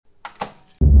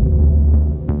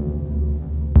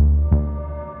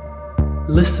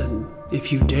Listen, if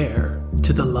you dare,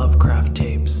 to the Lovecraft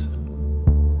Tapes.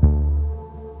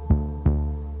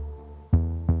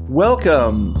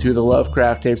 Welcome to the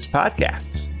Lovecraft Tapes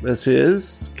podcast. This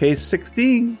is Case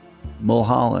 16,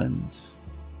 Mulholland.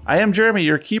 I am Jeremy,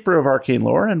 your keeper of arcane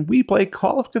lore, and we play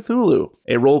Call of Cthulhu,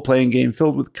 a role-playing game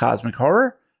filled with cosmic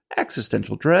horror,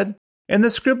 existential dread, and the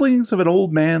scribblings of an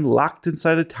old man locked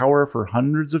inside a tower for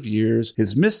hundreds of years,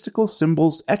 his mystical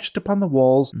symbols etched upon the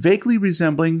walls, vaguely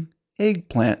resembling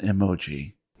eggplant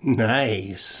emoji.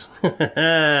 Nice.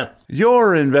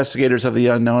 Your investigators of the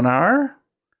unknown are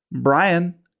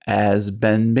Brian as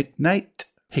Ben McKnight.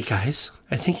 Hey guys,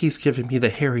 I think he's giving me the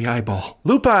hairy eyeball.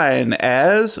 Lupine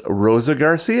as Rosa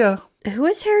Garcia. Who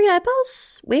is Harry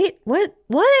Eyeballs? Wait, what?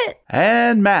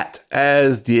 And Matt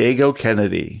as Diego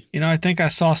Kennedy. You know, I think I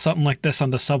saw something like this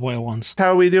on the subway once.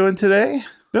 How are we doing today?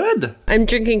 Good. I'm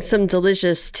drinking some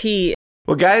delicious tea.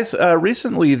 Well, guys,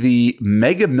 recently the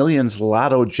Mega Millions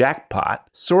Lotto jackpot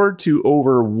soared to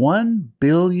over $1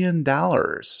 billion.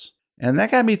 And that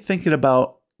got me thinking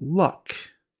about luck.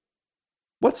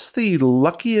 What's the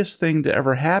luckiest thing to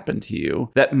ever happen to you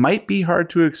that might be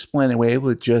hard to explain away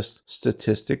with just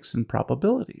statistics and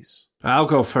probabilities? I'll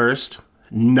go first.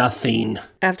 Nothing.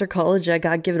 After college, I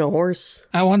got given a horse.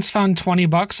 I once found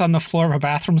 $20 on the floor of a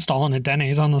bathroom stall in a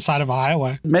Denny's on the side of a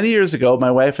highway. Many years ago,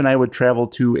 my wife and I would travel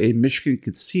to a Michigan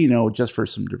casino just for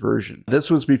some diversion.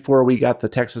 This was before we got the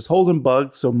Texas Hold'em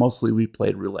bug, so mostly we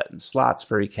played roulette and slots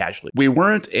very casually. We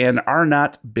weren't and are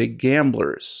not big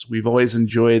gamblers. We've always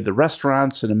enjoyed the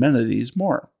restaurants and amenities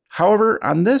more. However,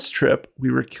 on this trip,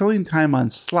 we were killing time on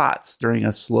slots during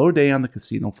a slow day on the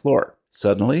casino floor.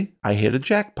 Suddenly, I hit a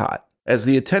jackpot. As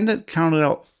the attendant counted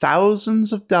out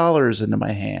thousands of dollars into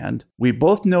my hand, we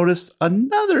both noticed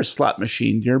another slot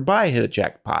machine nearby hit a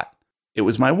jackpot. It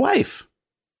was my wife.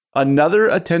 Another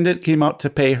attendant came out to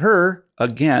pay her,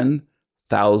 again,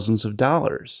 thousands of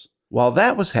dollars. While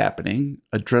that was happening,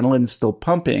 adrenaline still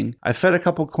pumping, I fed a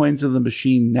couple coins in the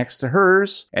machine next to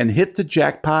hers and hit the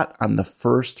jackpot on the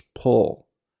first pull.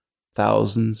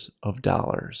 Thousands of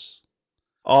dollars.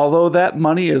 Although that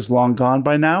money is long gone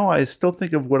by now, I still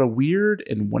think of what a weird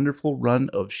and wonderful run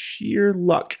of sheer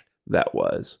luck that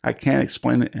was. I can't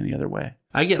explain it any other way.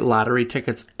 I get lottery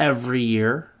tickets every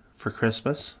year for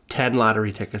Christmas. 10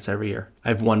 lottery tickets every year.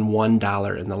 I've won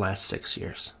 $1 in the last 6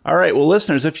 years. All right, well,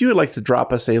 listeners, if you would like to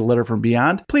drop us a letter from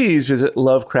beyond, please visit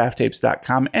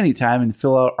lovecrafttapes.com anytime and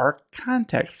fill out our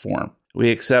contact form.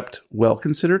 We accept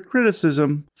well-considered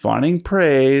criticism, fawning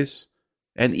praise,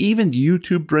 and even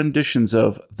YouTube renditions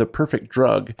of The Perfect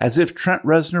Drug, as if Trent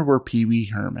Reznor were Pee Wee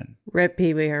Herman. Rip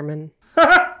Pee Wee Herman.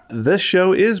 This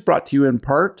show is brought to you in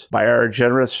part by our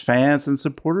generous fans and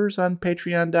supporters on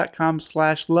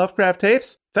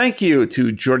patreon.com/lovecrafttapes. Thank you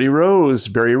to Jordy Rose,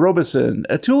 Barry Robeson,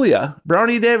 Atulia,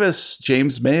 Brownie Davis,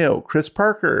 James Mayo, Chris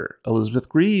Parker, Elizabeth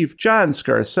Grieve, John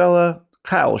Scarcella,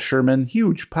 Kyle Sherman,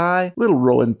 Huge Pie, Little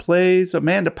Rowan Plays,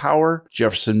 Amanda Power,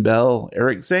 Jefferson Bell,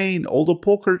 Eric Zane, Olda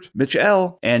Polkert, Mitch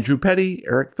L., Andrew Petty,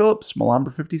 Eric Phillips,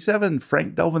 Malambra 57,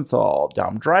 Frank Delventhal,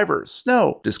 Dom Driver,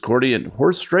 Snow, Discordian,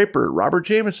 Horst Draper, Robert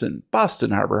Jameson,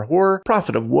 Boston Harbor Horror,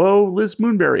 Prophet of Woe, Liz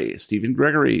Moonberry, Stephen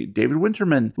Gregory, David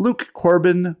Winterman, Luke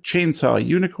Corbin, Chainsaw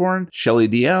Unicorn, Shelley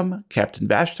DM, Captain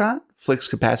Vashton, Flix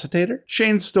Capacitator,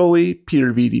 Shane Stoley,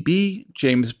 Peter VDB,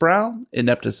 James Brown,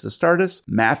 Ineptus Astartes,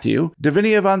 Matthew,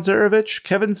 Davinia Von Zarevich,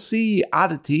 Kevin C.,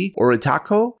 Oddity,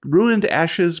 Oritako, Ruined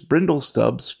Ashes, Brindle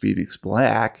Stubbs, Phoenix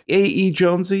Black, A.E.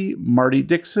 Jonesy, Marty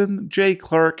Dixon, Jay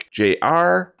Clark,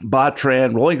 J.R.,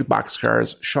 Botran, Rolling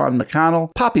Boxcars, Sean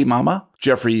McConnell, Poppy Mama,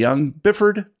 Jeffrey Young,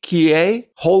 Bifford, Kie,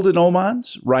 Holden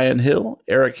Omans, Ryan Hill,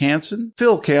 Eric Hansen,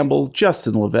 Phil Campbell,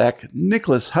 Justin Levesque,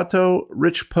 Nicholas Hutto,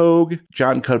 Rich Pogue,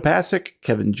 John Kodapasik,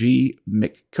 Kevin G.,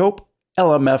 Mick Cope,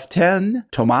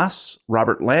 LMF10, Tomas,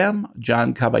 Robert Lamb,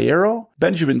 John Caballero,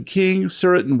 Benjamin King,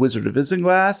 Surriton Wizard of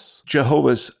Isinglass,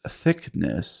 Jehovah's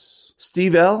Thickness,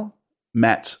 Steve L.,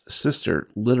 Matt's sister,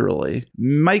 literally,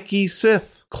 Mikey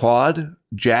Sith, Claude,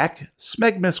 Jack,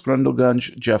 Smegmas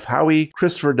Grundlegunge, Jeff Howie,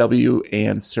 Christopher W.,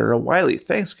 and Sarah Wiley.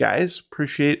 Thanks, guys.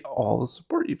 Appreciate all the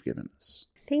support you've given us.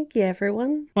 Thank you,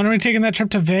 everyone. When are we taking that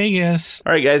trip to Vegas?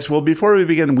 All right, guys. Well, before we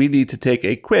begin, we need to take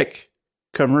a quick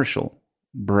commercial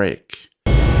break.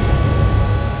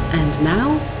 And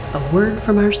now, a word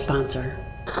from our sponsor.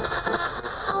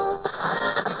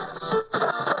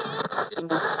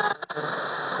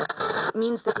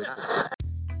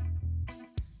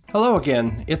 Hello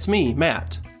again, it's me,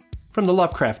 Matt, from the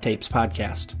Lovecraft Tapes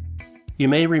podcast. You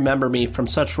may remember me from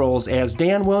such roles as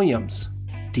Dan Williams,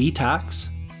 Detox,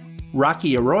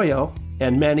 Rocky Arroyo,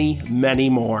 and many, many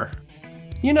more.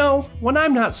 You know, when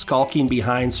I'm not skulking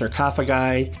behind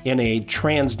sarcophagi in a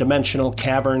trans-dimensional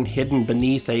cavern hidden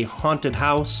beneath a haunted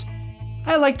house,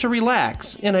 I like to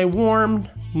relax in a warm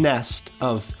nest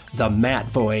of the mat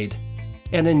void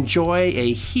and enjoy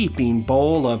a heaping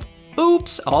bowl of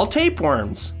oops, all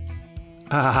tapeworms.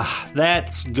 Ah,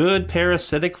 that's good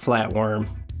parasitic flatworm.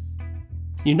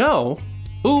 You know,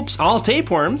 oops, all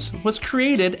tapeworms was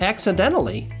created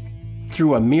accidentally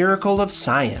through a miracle of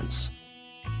science.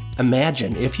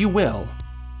 Imagine, if you will,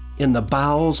 in the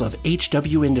bowels of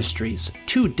HW Industries,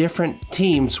 2 different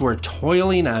teams were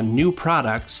toiling on new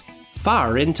products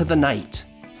far into the night.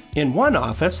 In one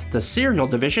office, the cereal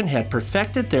division had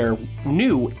perfected their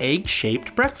new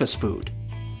egg-shaped breakfast food.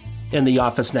 In the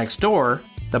office next door,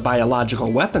 the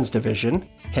biological weapons division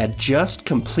had just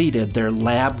completed their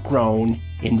lab-grown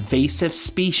invasive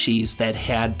species that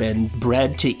had been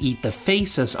bred to eat the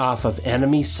faces off of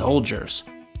enemy soldiers.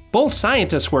 Both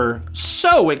scientists were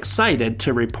so excited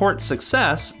to report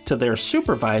success to their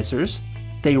supervisors,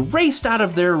 they raced out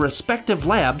of their respective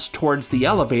labs towards the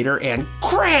elevator and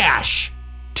crash!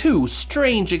 2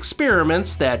 strange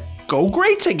experiments that go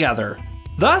great together.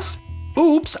 Thus,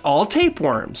 Oops, All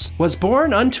Tapeworms was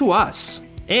born unto us,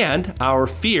 and our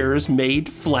fears made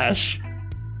flesh.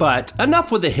 But enough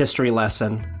with the history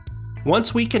lesson.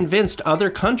 Once we convinced other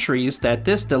countries that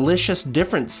this delicious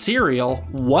different cereal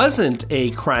wasn't a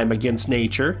crime against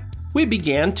nature, we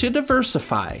began to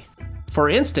diversify. For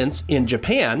instance, in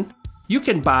Japan, you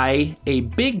can buy a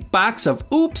big box of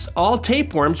Oops, All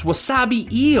Tapeworms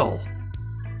wasabi eel.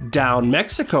 Down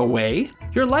Mexico way,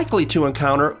 you're likely to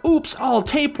encounter Oops, All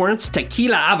Tapeworms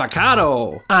tequila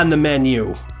avocado on the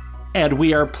menu. And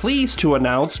we are pleased to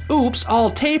announce Oops,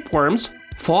 All Tapeworms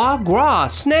foie gras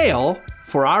snail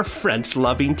for our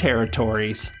French-loving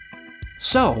territories.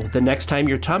 So, the next time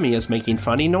your tummy is making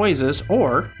funny noises,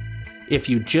 or if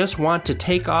you just want to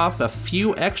take off a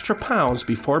few extra pounds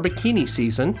before bikini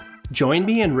season, join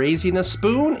me in raising a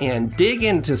spoon and dig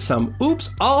into some Oops,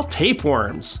 All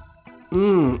Tapeworms.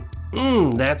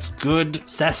 That's good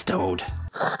zestode.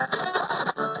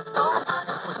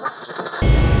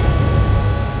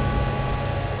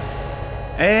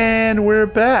 And we're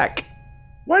back.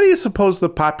 Why do you suppose the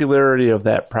popularity of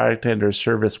that product and or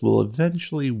service will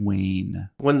eventually wane?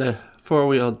 When the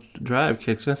 4-wheel drive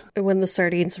kicks in. When the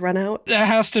sardines run out. That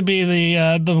has to be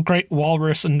the Great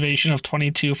Walrus Invasion of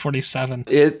 2247.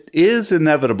 It is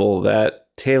inevitable that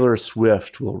Taylor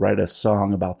Swift will write a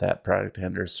song about that product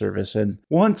and or service, and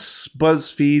once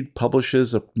BuzzFeed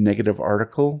publishes a negative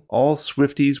article, all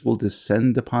Swifties will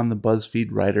descend upon the BuzzFeed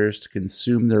writers to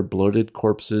consume their bloated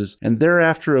corpses and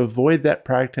thereafter avoid that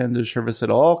product and or service at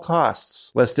all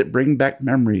costs, lest it bring back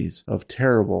memories of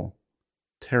terrible,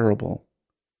 terrible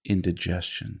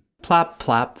indigestion. Plop,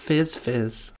 plop, fizz,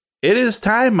 fizz. It is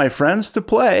time, my friends, to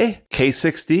play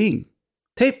K16.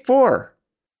 Tape 4.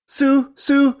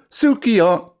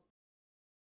 Soucoyant.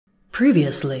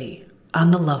 Previously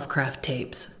on the Lovecraft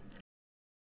tapes.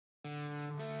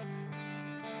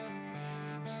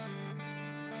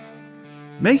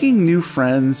 Making new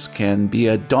friends can be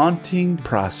a daunting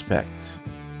prospect,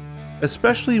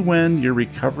 especially when you're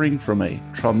recovering from a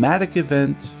traumatic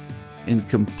event in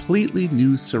completely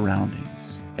new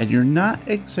surroundings, and you're not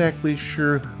exactly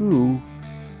sure who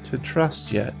to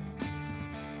trust yet.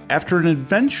 After an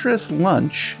adventurous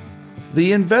lunch,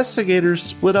 the investigators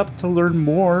split up to learn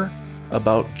more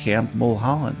about Camp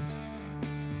Mulholland.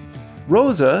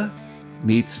 Rosa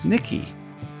meets Nikki,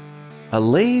 a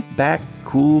laid-back,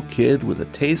 cool kid with a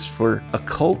taste for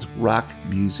occult rock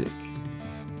music.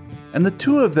 And the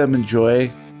 2 of them enjoy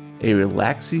a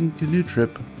relaxing canoe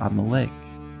trip on the lake.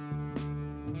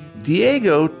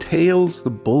 Diego tails the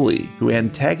bully who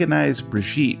antagonized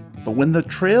Brigitte, but when the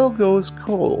trail goes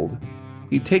cold,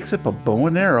 he takes up a bow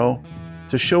and arrow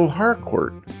to show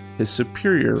Harcourt his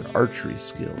superior archery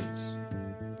skills.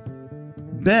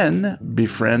 Ben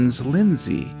befriends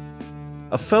Lindsay,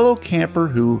 a fellow camper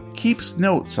who keeps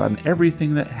notes on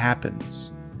everything that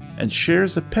happens and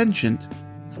shares a penchant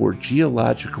for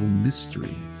geological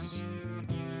mysteries.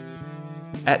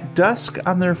 At dusk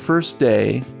on their first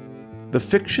day, the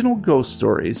fictional ghost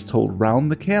stories told round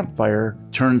the campfire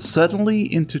turn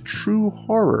suddenly into true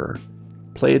horror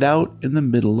played out in the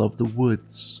middle of the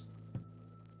woods.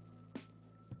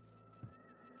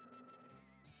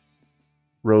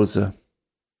 Rosa.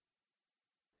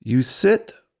 You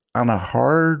sit on a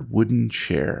hard wooden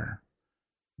chair,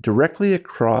 directly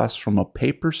across from a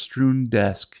paper-strewn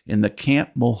desk in the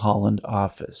Camp Mulholland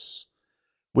office,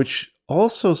 which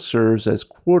also serves as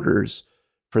quarters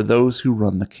for those who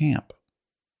run the camp.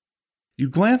 You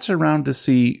glance around to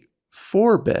see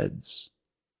 4 beds,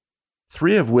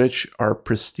 3 of which are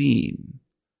pristine,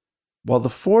 while the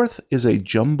 4th is a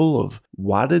jumble of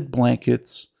wadded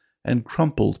blankets and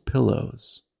crumpled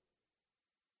pillows.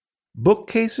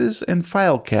 Bookcases and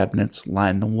file cabinets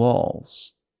line the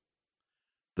walls.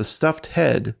 The stuffed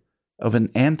head of an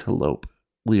antelope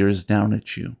leers down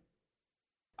at you.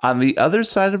 On the other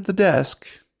side of the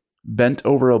desk, bent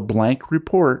over a blank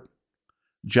report,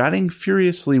 jotting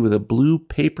furiously with a blue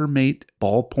Papermate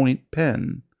ballpoint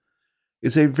pen,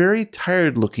 is a very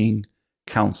tired-looking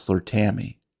Counselor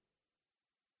Tammy.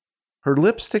 Her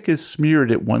lipstick is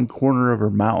smeared at one corner of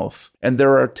her mouth, and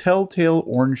there are telltale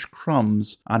orange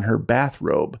crumbs on her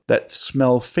bathrobe that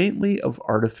smell faintly of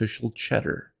artificial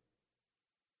cheddar.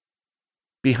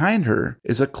 Behind her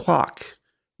is a clock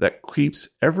that creeps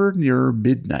ever nearer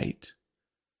midnight,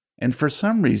 and for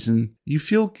some reason you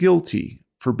feel guilty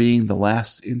for being the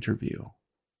last interview.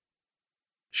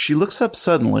 She looks up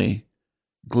suddenly,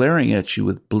 glaring at you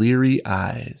with bleary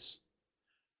eyes.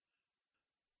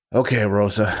 Okay,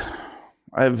 Rosa,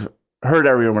 I've heard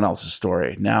everyone else's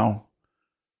story. Now,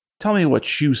 tell me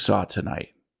what you saw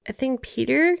tonight. I think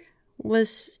Peter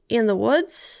was in the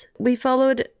woods. We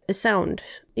followed a sound.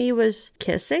 He was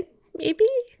kissing, maybe?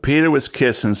 Peter was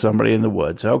kissing somebody in the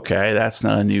woods. Okay, that's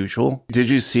not unusual. Did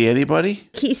you see anybody?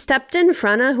 He stepped in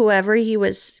front of whoever he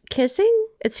was kissing.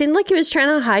 It seemed like he was trying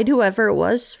to hide whoever it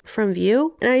was from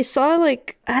view. And I saw,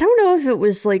 I don't know if it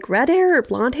was red hair or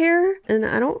blonde hair. And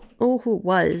I don't know who it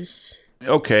was.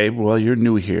 Okay, well, you're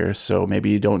new here, so maybe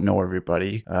you don't know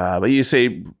everybody. But you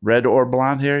say red or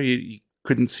blonde hair? You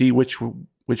couldn't see which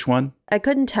one? I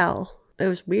couldn't tell. It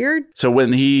was weird. So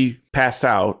when he passed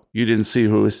out, you didn't see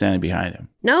who was standing behind him?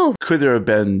 No. Could there have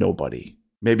been nobody?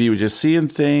 Maybe you were just seeing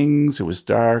things. It was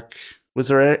dark. Was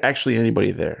there actually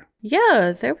anybody there?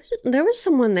 Yeah, there was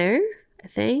someone there, I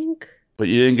think. But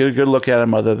you didn't get a good look at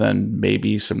him other than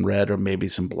maybe some red or maybe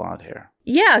some blonde hair.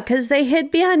 Yeah, because they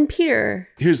hid behind Peter.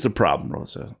 Here's the problem,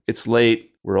 Rosa. It's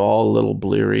late. We're all a little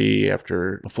bleary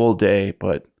after a full day,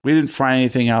 but we didn't find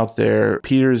anything out there.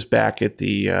 Peter's back at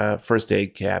the first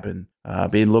aid cabin,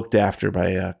 being looked after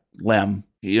by Lem.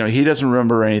 He doesn't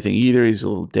remember anything either. He's a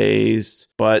little dazed,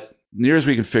 but near as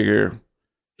we can figure,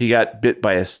 he got bit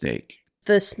by a snake.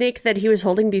 The snake that he was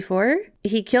holding before,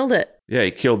 he killed it. Yeah,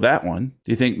 he killed that one.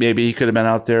 Do you think maybe he could have been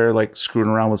out there screwing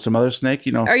around with some other snake?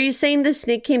 Are you saying the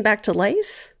snake came back to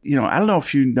life? I don't know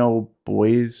if you know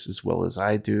boys as well as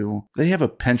I do. They have a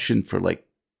penchant for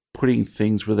putting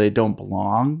things where they don't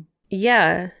belong.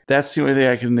 Yeah. That's the only thing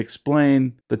I can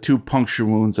explain the 2 puncture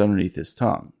wounds underneath his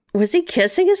tongue. Was he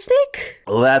kissing a snake?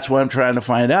 Well, that's what I'm trying to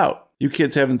find out. You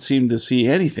kids haven't seemed to see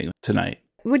anything tonight.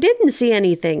 We didn't see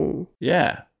anything.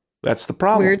 Yeah. That's the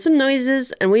problem. We heard some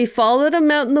noises, and we followed him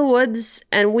out in the woods,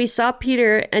 and we saw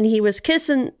Peter, and he was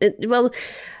kissing. Well,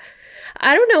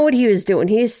 I don't know what he was doing.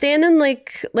 He was standing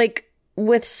like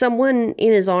with someone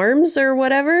in his arms or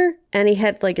whatever, and he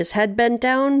had his head bent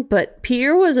down, but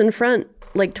Peter was in front,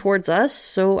 towards us,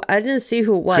 so I didn't see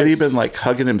who it was. Could he have been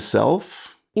hugging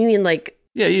himself? You mean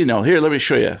Yeah, here, let me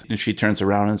show you. And she turns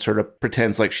around and sort of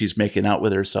pretends like she's making out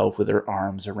with herself with her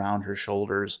arms around her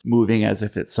shoulders, moving as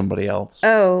if it's somebody else.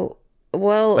 Oh,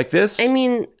 well. Like this? I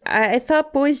mean, I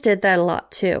thought boys did that a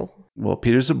lot too. Well,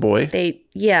 Peter's a boy. They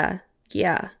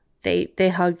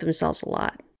hug themselves a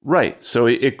lot. Right. So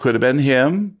it could have been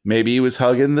him. Maybe he was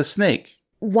hugging the snake.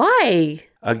 Why?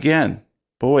 Again,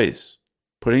 boys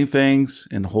putting things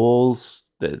in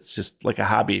holes that's just like a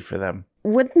hobby for them.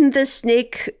 Wouldn't the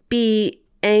snake be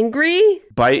angry?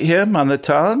 Bite him on the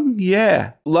tongue?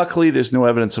 Yeah. Luckily, there's no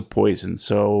evidence of poison.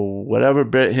 So whatever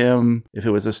bit him, if it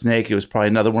was a snake, it was probably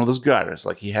another one of those gutters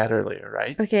like he had earlier,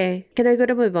 right? Okay. Can I go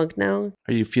to my bunk now?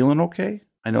 Are you feeling okay?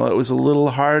 I know it was a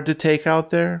little hard to take out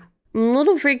there. I'm a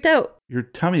little freaked out. Your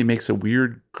tummy makes a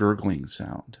weird gurgling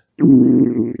sound.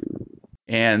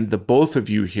 And the both of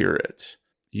you hear it.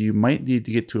 You might need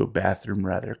to get to a bathroom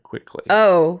rather quickly.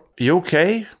 Oh. You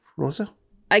okay, Rosa?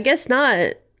 I guess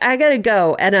not. I gotta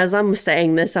go. And as I'm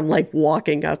saying this, I'm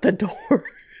walking out the door.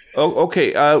 Oh,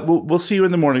 okay. We'll see you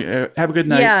in the morning. Have a good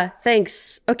night. Yeah,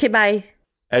 thanks. Okay, bye.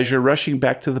 As you're rushing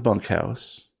back to the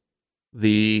bunkhouse,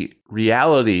 the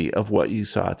reality of what you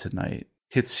saw tonight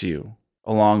hits you,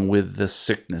 along with the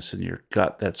sickness in your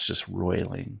gut that's just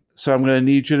roiling. So I'm going to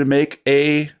need you to make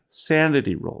a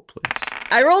sanity roll, please.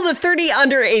 I rolled a 30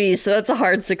 under 80, so that's a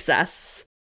hard success.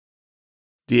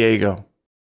 Diego.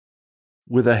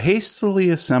 With a hastily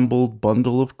assembled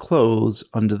bundle of clothes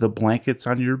under the blankets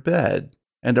on your bed,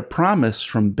 and a promise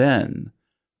from Ben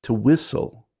to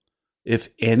whistle if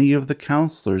any of the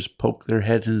counselors poke their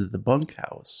head into the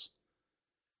bunkhouse,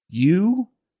 you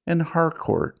and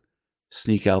Harcourt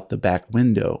sneak out the back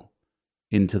window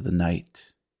into the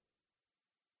night.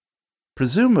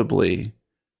 Presumably,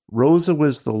 Rosa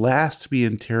was the last to be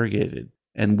interrogated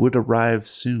and would arrive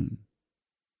soon.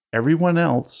 Everyone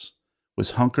else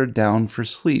was hunkered down for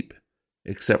sleep,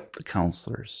 except the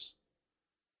counselors.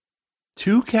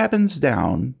 2 cabins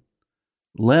down,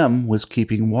 Lem was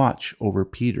keeping watch over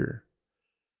Peter,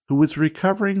 who was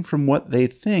recovering from what they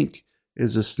think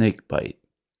is a snake bite.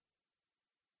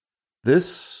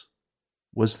 This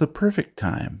was the perfect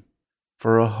time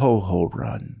for a ho-ho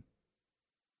run.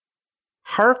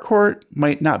 Harcourt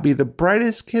might not be the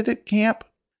brightest kid at camp,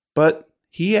 but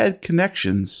he had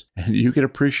connections, and you can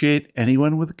appreciate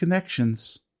anyone with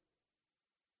connections.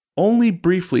 Only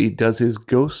briefly does his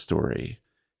ghost story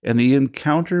and the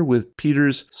encounter with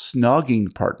Peter's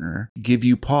snogging partner give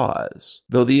you pause,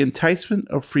 though the enticement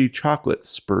of free chocolate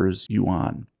spurs you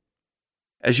on.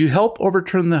 As you help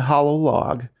overturn the hollow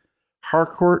log,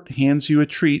 Harcourt hands you a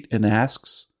treat and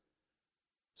asks,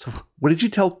 "So what did you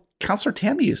tell Counselor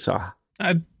Tammy you saw?"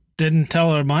 I didn't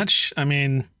tell her much. I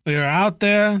mean, we were out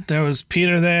there. There was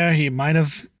Peter there. He might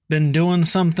have been doing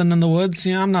something in the woods.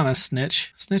 You know, I'm not a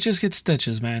snitch. Snitches get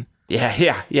stitches, man.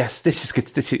 Yeah. Stitches get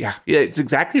stitches. Yeah, it's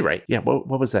exactly right. Yeah, what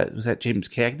was that? Was that James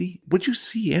Cagney? What'd you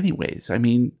see anyways? I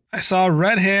mean... I saw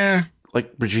red hair.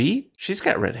 Like Brigitte? She's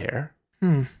got red hair.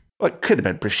 Well, it could have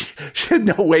been Brigitte. She had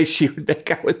no way she would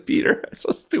make out with Peter. That's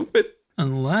so stupid.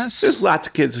 Unless... There's lots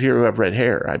of kids here who have red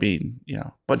hair. I mean,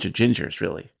 a bunch of gingers,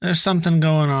 really. There's something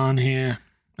going on here.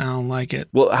 I don't like it.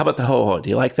 Well, how about the ho-ho? Do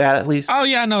you like that at least? Oh,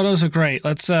 yeah, no, those are great.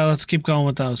 Let's keep going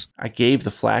with those. I gave the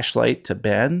flashlight to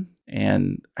Ben,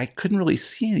 and I couldn't really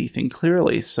see anything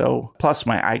clearly. So, plus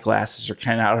my eyeglasses are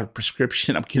kind of out of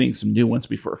prescription. I'm getting some new ones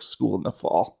before school in the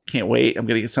fall. Can't wait. I'm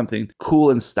going to get something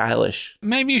cool and stylish.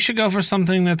 Maybe you should go for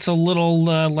something that's a little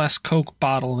less Coke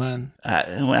bottle then.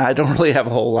 I don't really have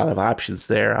a whole lot of options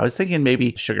there. I was thinking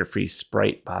maybe sugar-free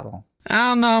Sprite bottle. I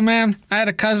don't know, man. I had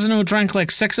a cousin who drank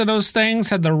like 6 of those things,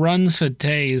 had the runs for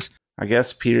days. I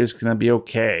guess Peter's going to be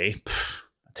okay.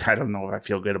 I don't know if I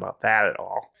feel good about that at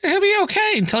all. He'll be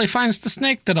okay until he finds the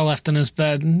snake that I left in his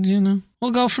bed. And, we'll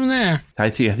go from there.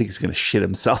 I think he's going to shit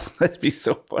himself. That'd be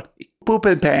so funny.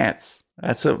 Pooping pants.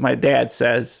 That's what my dad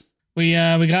says. We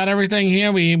got everything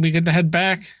here. We get to head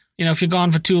back. If you're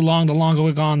gone for too long, the longer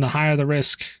we're gone, the higher the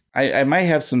risk. I might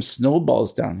have some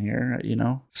snowballs down here,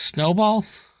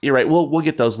 Snowballs? You're right. We'll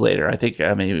get those later. I think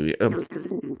maybe...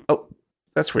 oh,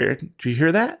 that's weird. Did you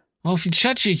hear that? Well, if you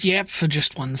shut your yap for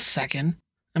just 1 second,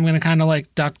 I'm going to kind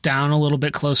of duck down a little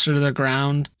bit closer to the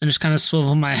ground and just kind of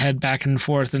swivel my head back and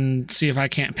forth and see if I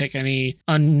can't pick any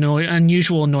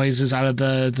unusual noises out of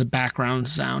the background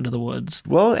sound of the woods.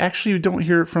 Well, actually, you don't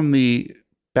hear it from the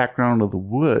background of the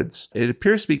woods. It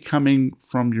appears to be coming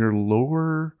from your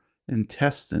lower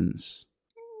intestines.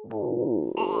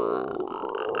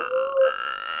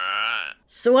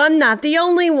 So I'm not the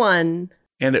only one.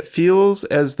 And it feels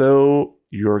as though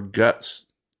your guts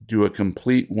do a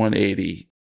complete 180.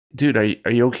 Dude, are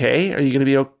you okay? Are you going to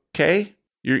be okay?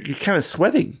 You're kind of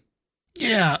sweating.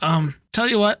 Yeah, tell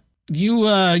you what. You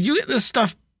get this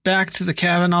stuff back to the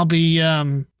cabin. I'll be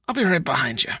right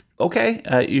behind you. Okay.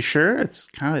 You sure? It's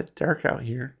kind of dark out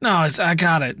here. No, I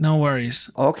got it. No worries.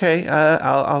 Okay.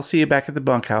 I'll see you back at the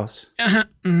bunkhouse.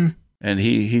 And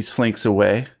he slinks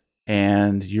away.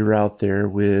 And you're out there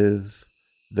with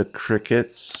the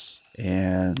crickets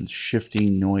and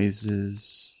shifting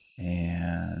noises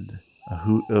and a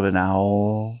hoot of an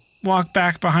owl. Walk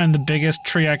back behind the biggest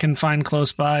tree I can find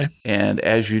close by. And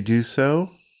as you do so,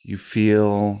 you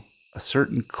feel a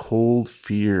certain cold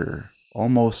fear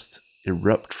almost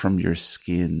erupt from your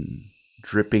skin,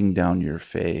 dripping down your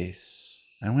face.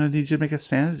 I'm going to need you to make a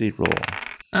sanity roll.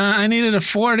 I needed a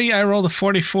 40. I rolled a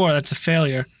 44. That's a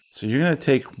failure. So you're going to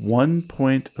take 1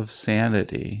 point of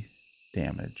sanity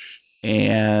damage.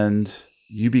 And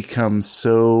you become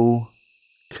so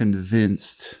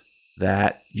convinced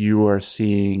that you are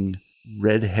seeing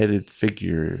red-headed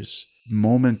figures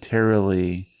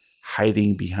momentarily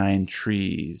hiding behind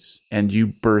trees. And you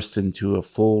burst into a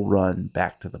full run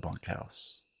back to the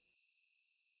bunkhouse.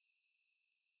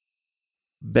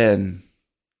 Ben.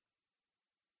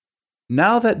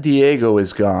 Now that Diego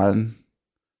is gone,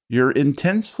 you're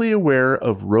intensely aware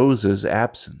of Rosa's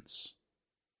absence.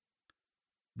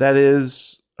 That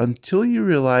is, until you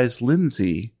realize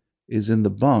Lindsay is in the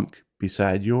bunk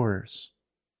beside yours.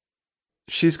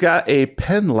 She's got a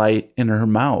pen light in her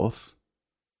mouth,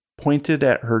 pointed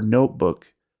at her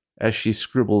notebook as she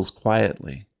scribbles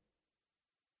quietly.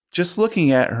 Just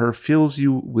looking at her fills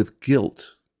you with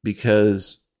guilt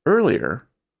because earlier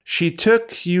she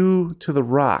took you to the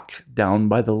rock down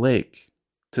by the lake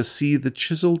to see the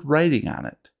chiseled writing on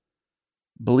it,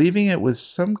 believing it was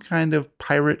some kind of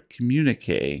pirate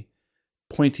communique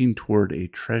pointing toward a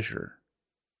treasure.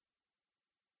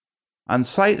 On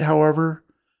sight, however,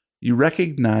 you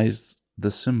recognized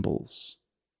the symbols.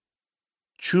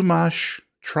 Chumash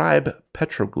tribe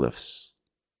petroglyphs.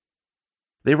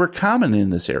 They were common in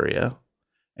this area,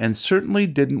 and certainly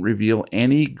didn't reveal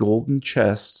any golden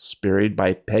chests buried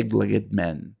by peg-legged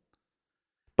men.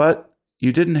 But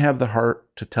you didn't have the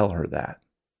heart to tell her that.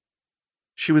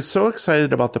 She was so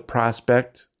excited about the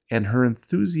prospect, and her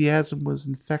enthusiasm was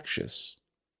infectious.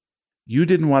 You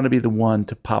didn't want to be the one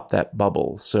to pop that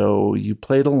bubble, so you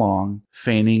played along,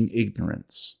 feigning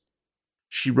ignorance.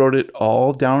 She wrote it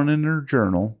all down in her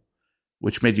journal,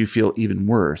 which made you feel even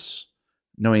worse,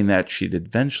 knowing that she'd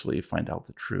eventually find out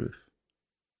the truth.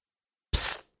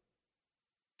 Psst!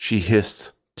 She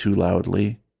hissed too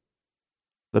loudly.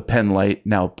 The pen light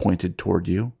now pointed toward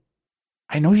you.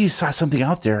 I know you saw something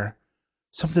out there.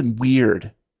 Something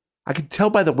weird. I could tell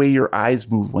by the way your eyes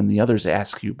move when the others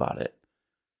ask you about it.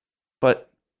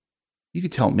 But you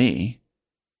could tell me.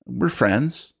 We're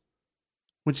friends.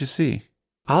 What'd you see?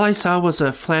 All I saw was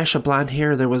a flash of blonde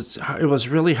hair. It was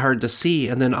really hard to see.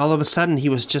 And then all of a sudden, he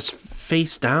was just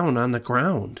face down on the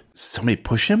ground. Did somebody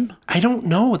push him? I don't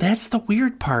know. That's the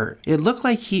weird part. It looked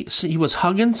like he was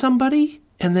hugging somebody.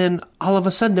 And then all of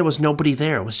a sudden, there was nobody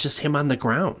there. It was just him on the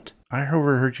ground. I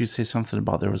overheard you say something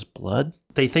about there was blood.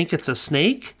 They think it's a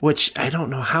snake, which I don't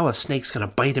know how a snake's going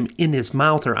to bite him in his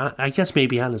mouth or I guess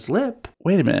maybe on his lip.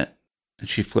 Wait a minute. And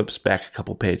she flips back a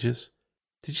couple pages.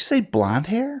 Did you say blonde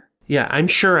hair? Yeah, I'm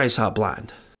sure I saw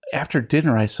blonde. After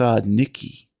dinner, I saw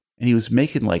Nicky, and he was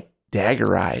making like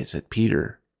dagger eyes at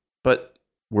Peter. But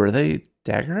were they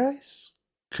dagger eyes?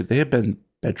 Could they have been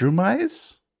bedroom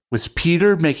eyes? Was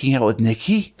Peter making out with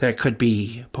Nicky? That could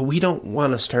be, but we don't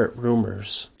want to start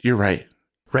rumors. You're right.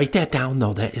 Write that down,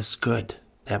 though. That is good.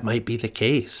 That might be the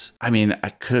case. I mean, I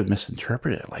could have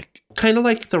misinterpreted it. Kind of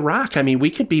like The Rock. I mean, we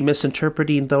could be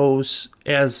misinterpreting those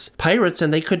as pirates,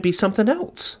 and they could be something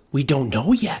else. We don't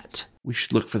know yet. We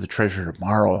should look for the treasure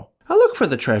tomorrow. I'll look for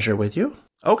the treasure with you.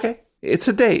 Okay. It's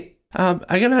a date.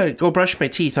 I gotta go brush my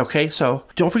teeth, okay? So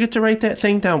don't forget to write that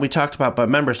thing down we talked about, but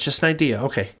remember, it's just an idea,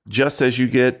 okay? Just as you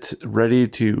get ready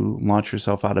to launch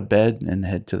yourself out of bed and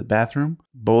head to the bathroom,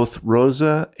 both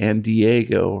Rosa and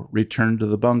Diego return to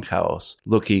the bunkhouse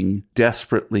looking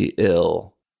desperately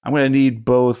ill. I'm going to need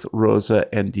both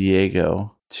Rosa and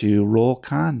Diego to roll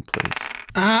con, please.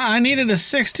 I needed a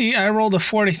 60. I rolled a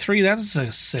 43. That's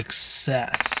a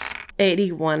success.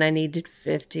 81. I needed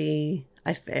 50.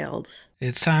 I failed.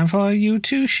 It's time for you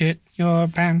to shit your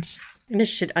pants. I'm gonna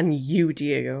shit on you,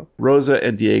 Diego. Rosa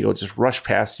and Diego just rush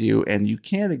past you, and you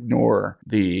can't ignore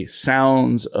the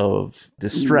sounds of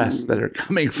distress that are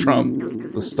coming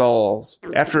from the stalls.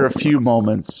 After a few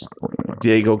moments,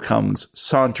 Diego comes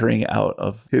sauntering out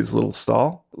of his little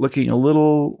stall, looking a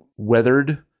little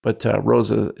weathered, but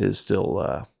Rosa is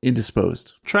still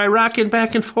indisposed. Try rocking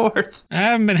back and forth. I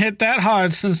haven't been hit that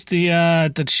hard since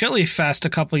the Chili Fest a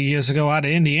couple of years ago out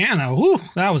of Indiana. Whew,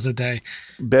 that was a day.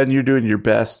 Ben, you're doing your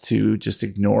best to just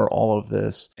ignore all of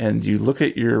this, and you look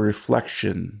at your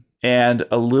reflection, and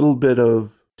a little bit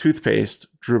of toothpaste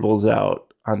dribbles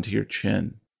out onto your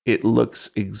chin. It looks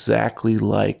exactly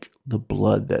like the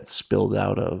blood that spilled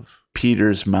out of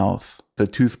Peter's mouth. The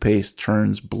toothpaste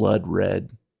turns blood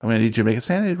red. I'm going to need you to make a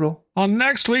sanity roll. On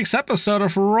next week's episode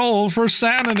of Roll for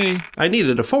Sanity. I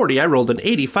needed a 40. I rolled an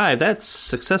 85. That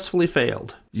successfully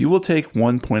failed. You will take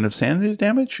 1 point of sanity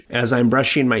damage. As I'm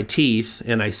brushing my teeth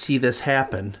and I see this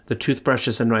happen, the toothbrush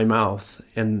is in my mouth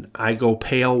and I go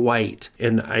pale white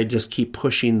and I just keep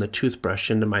pushing the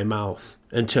toothbrush into my mouth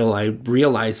until I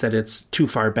realize that it's too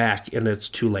far back and it's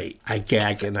too late. I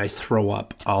gag and I throw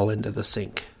up all into the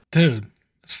sink. Dude,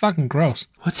 it's fucking gross.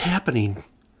 What's happening?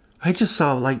 I just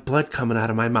saw like blood coming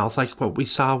out of my mouth, like what we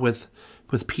saw with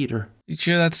Peter. You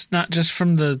sure that's not just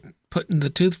from the putting the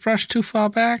toothbrush too far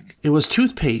back? It was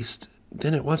toothpaste.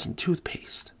 Then it wasn't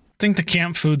toothpaste. I think the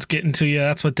camp food's getting to you.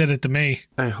 That's what did it to me.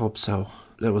 I hope so.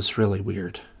 That was really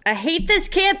weird. I hate this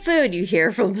camp food, you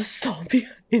hear from the stall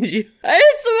behind you. I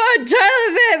need some more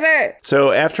toilet paper!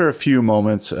 So after a few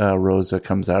moments, Rosa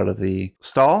comes out of the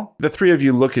stall. The three of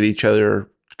you look at each other,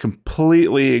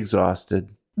 completely exhausted.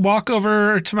 Walk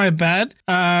over to my bed,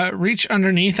 reach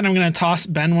underneath, and I'm going to toss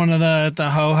Ben one of the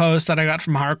ho-hos that I got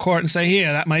from Harcourt and say,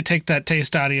 here, that might take that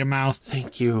taste out of your mouth.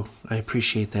 Thank you. I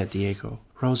appreciate that, Diego.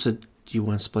 Rosa, do you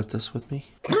want to split this with me?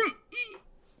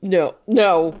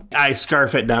 No. I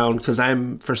scarf it down because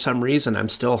for some reason, I'm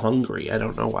still hungry. I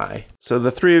don't know why. So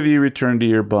the three of you return to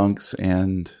your bunks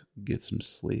and get some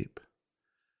sleep.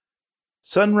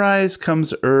 Sunrise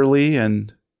comes early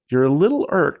and you're a little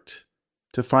irked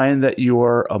to find that you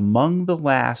are among the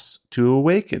last to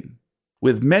awaken.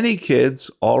 with many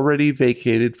kids already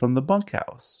vacated from the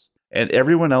bunkhouse and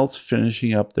everyone else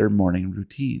finishing up their morning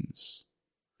routines.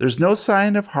 There's no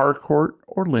sign of Harcourt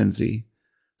or Lindsay,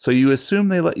 so you assume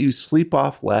they let you sleep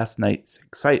off last night's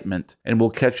excitement and will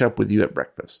catch up with you at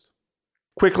breakfast.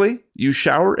 Quickly, you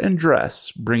shower and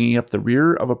dress, bringing up the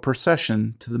rear of a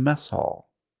procession to the mess hall.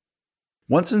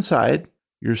 Once inside,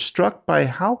 you're struck by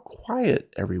how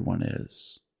quiet everyone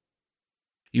is.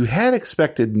 You had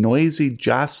expected noisy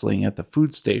jostling at the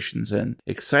food stations and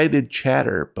excited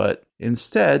chatter, but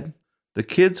instead, the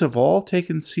kids have all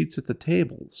taken seats at the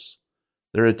tables,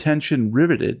 their attention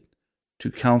riveted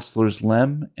to Counselors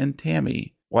Lem and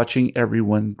Tammy, watching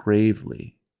everyone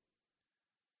gravely.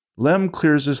 Lem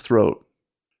clears his throat.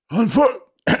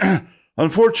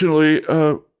 Unfortunately,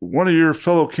 one of your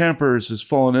fellow campers has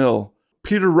fallen ill.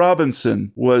 Peter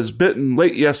Robinson was bitten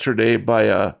late yesterday by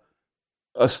a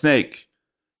snake,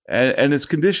 and his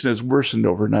condition has worsened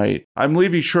overnight. I'm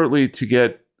leaving shortly to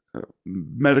get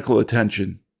medical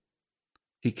attention.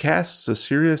 He casts a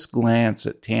serious glance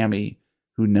at Tammy,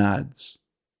 who nods.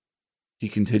 He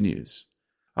continues,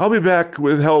 I'll be back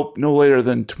with help no later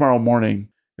than tomorrow morning.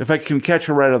 If I can catch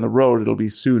a ride on the road, it'll be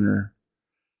sooner.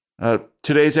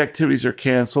 Today's activities are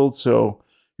canceled, so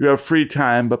you have free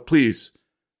time, but please,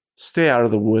 stay out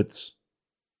of the woods.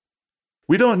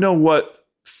 We don't know what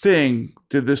thing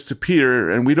did this to Peter,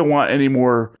 and we don't want any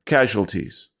more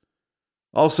casualties.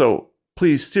 Also,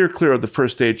 please steer clear of the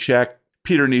first aid shack.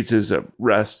 Peter needs his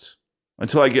rest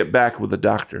until I get back with the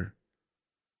doctor.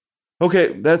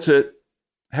 Okay, that's it.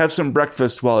 Have some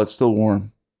breakfast while it's still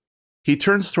warm. He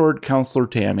turns toward Counselor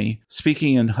Tammy,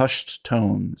 speaking in hushed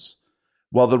tones,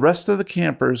 while the rest of the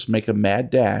campers make a mad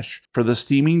dash for the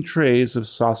steaming trays of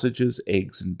sausages,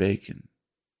 eggs, and bacon.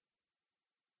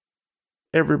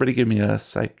 Everybody give me a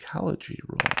psychology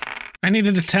roll. I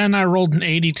needed a 10. I rolled an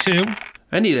 82.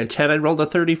 I need a 10. I rolled a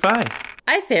 35.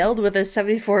 I failed with a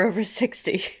 74 over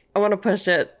 60. I want to push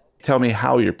it. Tell me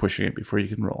how you're pushing it before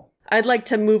you can roll. I'd like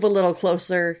to move a little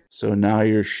closer. So now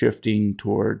you're shifting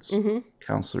towards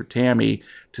Counselor Tammy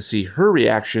to see her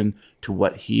reaction to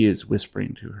what he is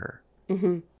whispering to her.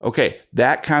 Mm-hmm. Okay,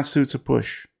 that constitutes a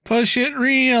push. Push it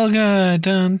real good.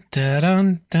 Dun,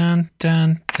 dun, dun,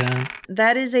 dun, dun.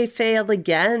 That is a fail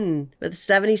again with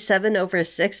 77 over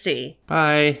 60.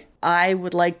 Bye. I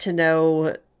would like to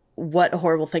know what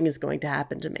horrible thing is going to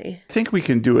happen to me. I think we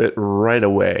can do it right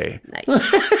away.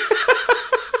 Nice.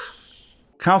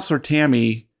 Counselor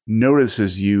Tammy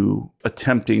notices you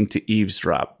attempting to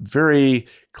eavesdrop very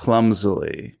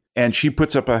clumsily, and she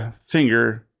puts up a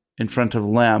finger in front of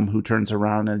Lem, who turns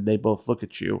around and they both look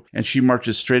at you, and she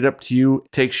marches straight up to you,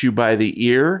 takes you by the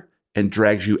ear, and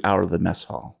drags you out of the mess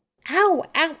hall. Ow,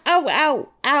 ow, ow, ow,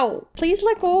 ow. Please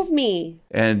let go of me.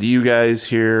 And you guys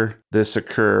hear this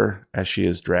occur as she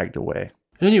is dragged away.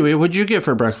 Anyway, what'd you get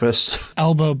for breakfast?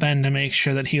 Elbow bend to make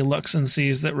sure that he looks and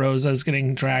sees that Rosa's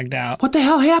getting dragged out. What the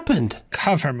hell happened?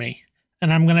 Cover me.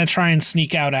 And I'm going to try and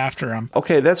sneak out after him.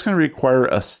 Okay, that's going to require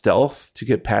a stealth to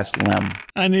get past Lem.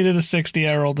 I needed a 60.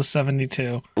 I rolled a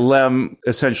 72. Lem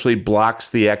essentially blocks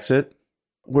the exit.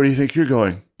 Where do you think you're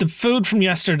going? The food from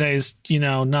yesterday's,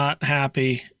 not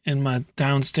happy in my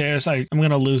downstairs. I'm going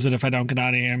to lose it if I don't get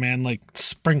out of here, man. Like,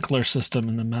 sprinkler system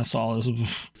in the mess hall is...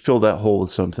 Fill that hole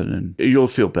with something and you'll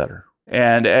feel better.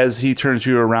 And as he turns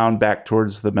you around back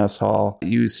towards the mess hall,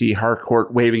 you see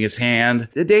Harcourt waving his hand.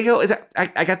 Diego,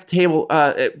 I got the table.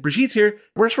 Brigitte's here.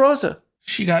 Where's Rosa?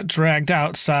 She got dragged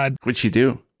outside. What'd she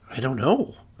do? I don't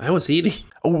know. I was eating.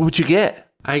 Oh, what'd you get?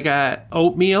 I got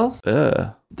oatmeal.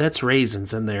 That's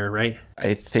raisins in there, right?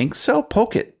 I think so.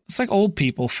 Poke it. It's like old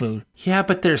people food. Yeah,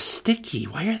 but they're sticky.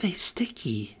 Why are they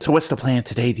sticky? So what's the plan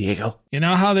today, Diego? You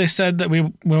know how they said that we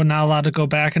were not allowed to go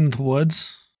back into the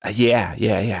woods? Yeah.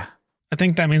 I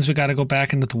think that means we got to go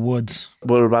back into the woods.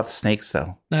 What about the snakes,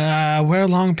 though? Wear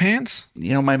long pants?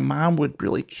 My mom would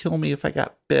really kill me if I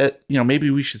got bit. Maybe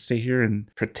we should stay here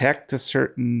and protect a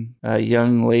certain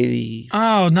young lady.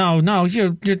 Oh, no,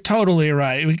 you're totally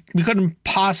right. We couldn't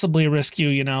possibly risk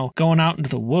you, going out into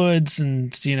the woods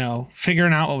and,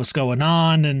 figuring out what was going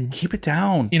on and... Keep it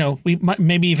down. We might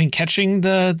maybe even catching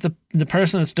the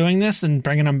person that's doing this and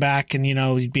bringing them back and,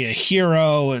 you'd be a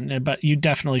hero, but you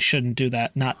definitely shouldn't do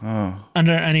that. Not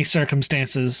under any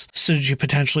circumstances should you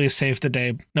potentially save the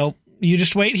day. Nope. You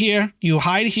just wait here. You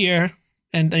hide here.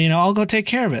 And, I'll go take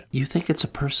care of it. You think it's a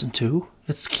person, too?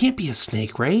 It can't be a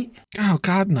snake, right? Oh,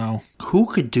 God, no. Who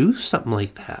could do something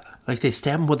like that? Like they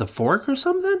stab him with a fork or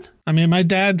something? I mean, my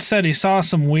dad said he saw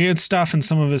some weird stuff in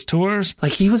some of his tours.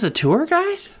 Like he was a tour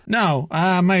guide? No,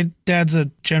 my dad's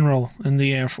a general in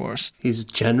the Air Force. He's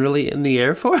generally in the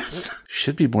Air Force?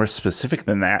 Should be more specific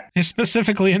than that. He's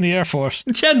specifically in the Air Force.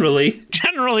 Generally?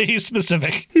 Generally, he's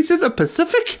specific. He's in the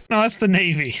Pacific? No, that's the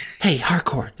Navy. Hey,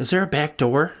 Harcourt, is there a back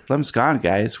door? Lem's gone,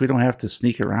 guys. We don't have to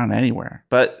sneak around anywhere.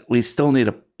 But we still need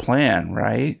a plan,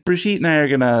 right? Brigitte and I are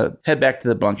going to head back to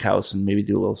the bunkhouse and maybe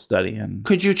do a little studying.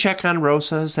 Could you check on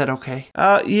Rosa? Is that okay?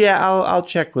 Yeah, I'll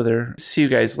check with her. See you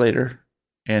guys later.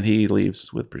 And he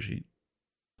leaves with Brigitte.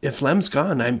 If Lem's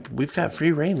gone, we've got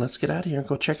free reign. Let's get out of here and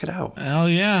go check it out. Hell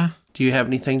yeah. Do you have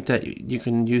anything that you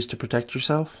can use to protect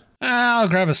yourself? I'll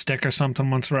grab a stick or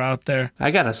something once we're out there. I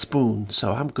got a spoon,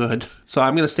 so I'm good. So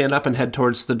I'm going to stand up and head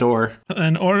towards the door.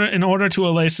 In order to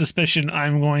allay suspicion,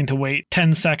 I'm going to wait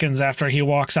 10 seconds after he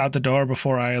walks out the door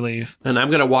before I leave. And I'm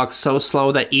going to walk so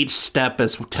slow that each step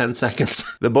is 10 seconds.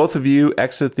 The both of you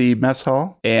exit the mess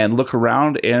hall and look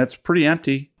around, and it's pretty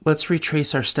empty. Let's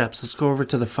retrace our steps. Let's go over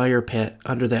to the fire pit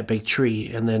under that big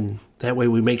tree, and then that way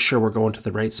we make sure we're going to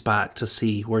the right spot to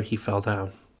see where he fell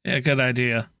down. Yeah, good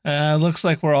idea. Looks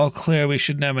like we're all clear. We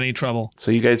shouldn't have any trouble. So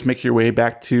you guys make your way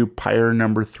back to pyre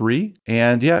number 3.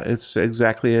 And yeah, it's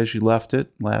exactly as you left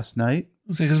it last night.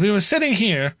 Because we were sitting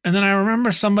here, and then I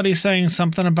remember somebody saying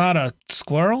something about a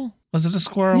squirrel. Was it a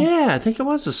squirrel? Yeah, I think it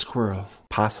was a squirrel.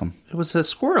 Possum. It was a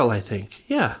squirrel, I think.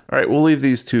 Yeah. All right, we'll leave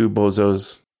these two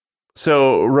bozos.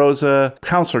 So Rosa,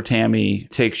 Counselor Tammy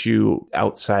takes you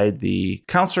outside the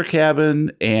counselor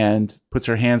cabin and puts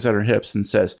her hands on her hips and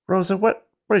says, Rosa, what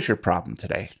is your problem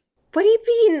today? What do you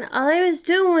mean? All I was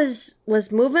doing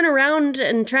was moving around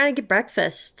and trying to get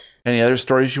breakfast. Any other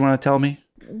stories you want to tell me?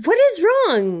 What is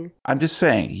wrong? I'm just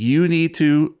saying, you need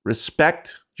to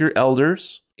respect your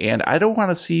elders, and I don't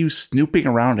want to see you snooping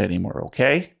around anymore,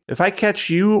 okay? If I catch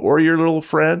you or your little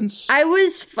friends... I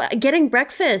was getting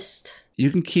breakfast.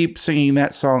 You can keep singing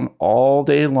that song all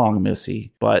day long,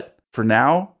 Missy, but for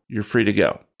now, you're free to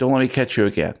go. Don't let me catch you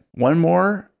again. One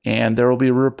more, and there will be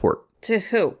a report. To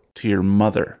who? To your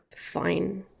mother.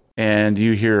 Fine. And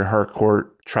you hear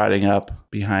Harcourt trotting up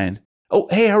behind. Oh,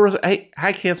 hey, Rosa. Hey,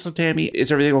 hi, Counselor Tammy.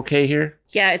 Is everything okay here?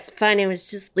 Yeah, it's fine. I was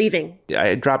just leaving.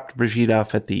 I dropped Brigitte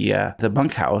off at the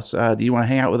bunkhouse. Do you want to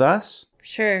hang out with us?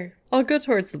 Sure. I'll go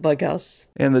towards the bunkhouse.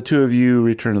 And the two of you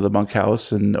return to the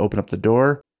bunkhouse and open up the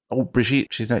door. Oh,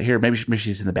 Brigitte, she's not here. Maybe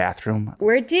she's in the bathroom.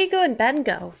 Where'd Diego and Ben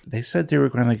go? They said they were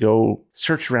going to go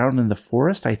search around in the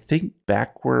forest. I think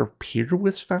back where Peter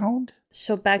was found.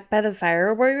 So back by the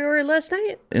fire where we were last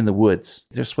night? In the woods.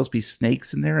 There's supposed to be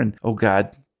snakes in there and, oh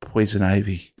God, poison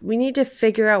ivy. We need to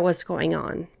figure out what's going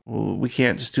on. Well, we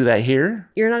can't just do that here.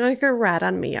 You're not going to rat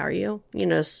on me, are you? You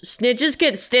know, snitches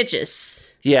get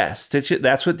stitches. Yeah, stitch it.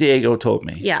 That's what Diego told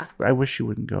me. Yeah. I wish you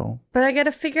wouldn't go. But I got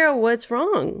to figure out what's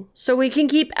wrong so we can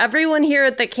keep everyone here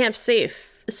at the camp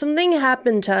safe. Something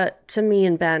happened to me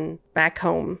and Ben back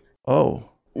home.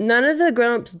 Oh. None of the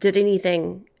grown-ups did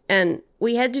anything, and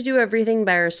we had to do everything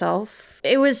by ourselves.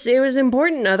 It was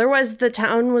important, otherwise the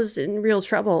town was in real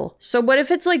trouble. So what if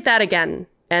it's like that again?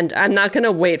 And I'm not going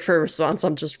to wait for a response,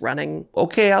 I'm just running.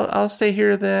 Okay, I'll stay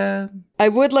here then. I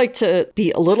would like to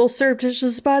be a little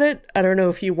surreptitious about it. I don't know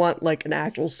if you want like an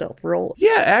actual stealth roll.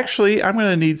 Yeah, actually, I'm going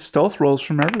to need stealth rolls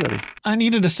from everybody. I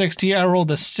needed a 60. I rolled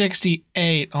a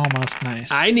 68. Almost nice.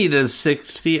 I needed a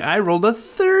 60. I rolled a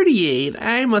 38.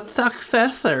 I'm a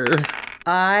successor.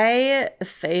 I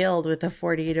failed with a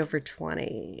 48 over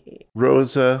 20.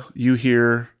 Rosa, you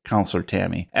hear Counselor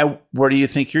Tammy. And where do you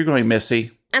think you're going,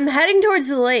 Missy? I'm heading towards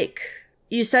the lake.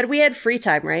 You said we had free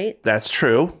time, right? That's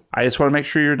true. I just want to make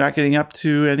sure you're not getting up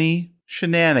to any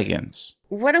shenanigans.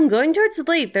 When I'm going towards the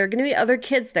lake, there are going to be other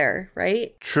kids there,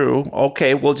 right? True.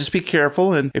 Okay, well, just be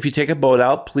careful. And if you take a boat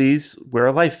out, please wear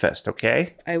a life vest,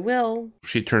 okay? I will.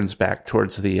 She turns back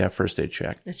towards the first aid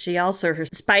shack. And she also, her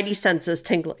spidey senses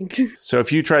tingling. So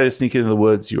if you try to sneak into the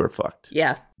woods, you are fucked.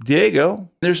 Yeah. Diego,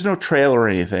 there's no trail or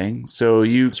anything, so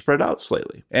you spread out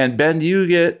slightly. And Ben, you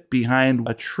get behind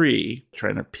a tree,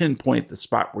 trying to pinpoint the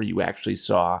spot where you actually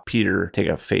saw Peter take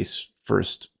a face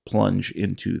first plunge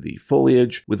into the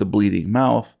foliage with a bleeding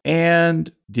mouth.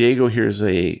 And Diego hears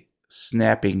a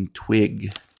snapping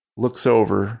twig, looks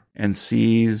over and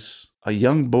sees a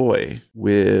young boy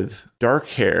with dark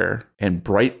hair and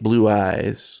bright blue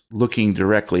eyes looking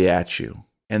directly at you.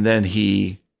 And then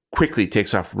he quickly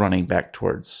takes off running back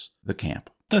towards the camp.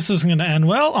 This isn't going to end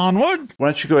well. Onward. Why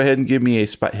don't you go ahead and give me a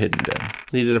spot hidden, Ben?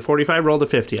 Needed a 45, rolled a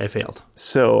 50. I failed.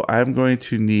 So I'm going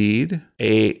to need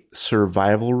a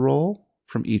survival roll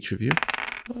from each of you.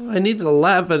 I needed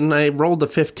 11. I rolled a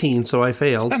 15, so I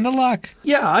failed. Spend the luck.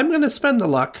 Yeah, I'm going to spend the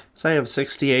luck. So I have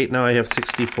 68, now I have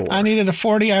 64. I needed a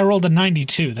 40. I rolled a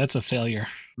 92. That's a failure.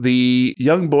 The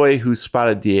young boy who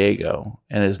spotted Diego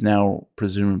and is now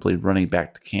presumably running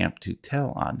back to camp to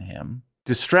tell on him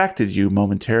distracted you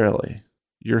momentarily.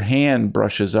 Your hand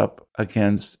brushes up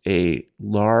against a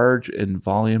large and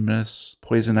voluminous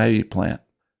poison ivy plant.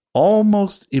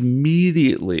 Almost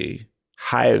immediately,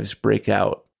 hives break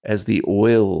out as the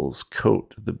oils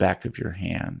coat the back of your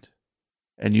hand.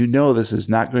 And you know this is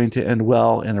not going to end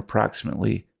well in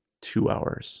approximately 2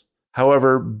 hours.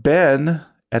 However, Ben,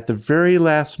 at the very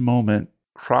last moment,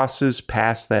 crosses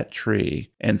past that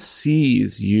tree and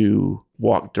sees you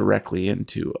walk directly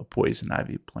into a poison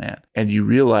ivy plant. And you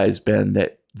realize, Ben,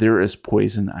 that there is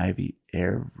poison ivy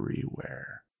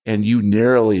everywhere. And you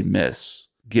narrowly miss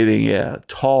getting a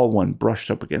tall one brushed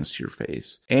up against your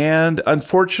face. And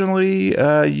unfortunately,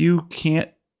 you can't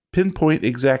pinpoint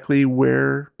exactly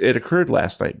where it occurred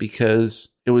last night because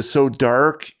it was so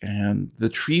dark and the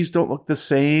trees don't look the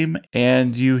same.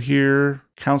 And you hear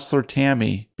Counselor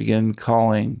Tammy begin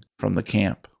calling from the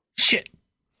camp. Shit.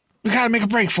 We gotta make a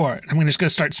break for it. I'm just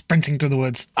gonna start sprinting through the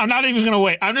woods. I'm not even gonna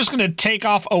wait. I'm just gonna take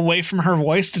off away from her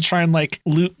voice to try and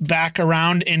loop back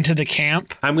around into the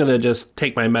camp. I'm going to just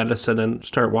take my medicine and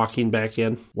start walking back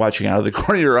in. Watching out of the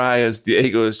corner of your eye as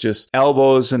Diego is just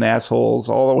elbows and assholes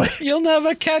all the way. You'll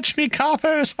never catch me,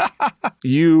 coppers.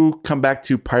 You come back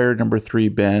to pyre number 3,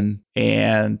 Ben,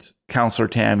 and Counselor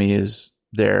Tammy is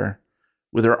there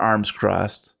with her arms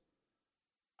crossed.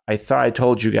 I thought I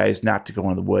told you guys not to go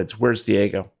in the woods. Where's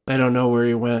Diego? I don't know where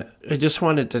he went. I just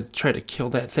wanted to try to kill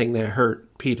that thing that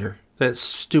hurt Peter. That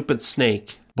stupid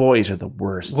snake. Boys are the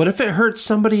worst. What if it hurts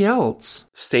somebody else?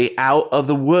 Stay out of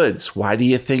the woods. Why do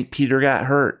you think Peter got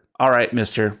hurt? All right,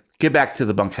 mister. Get back to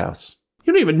the bunkhouse.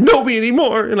 You don't even know me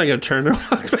anymore. And I got to turn and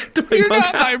walk back to my You're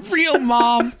bunkhouse. not my real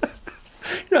mom.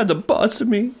 You're not the boss of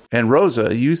me. And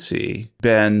Rosa, you see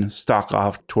Ben stalk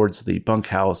off towards the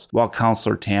bunkhouse while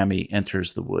Counselor Tammy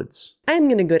enters the woods. I'm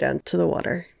going to go down to the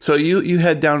water. So you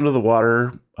head down to the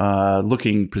water,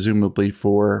 looking presumably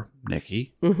for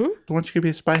Nikki. Mm-hmm. Why don't you give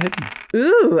me a spy hidden?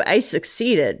 Ooh, I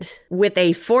succeeded with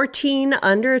a 14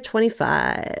 under a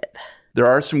 25. There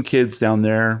are some kids down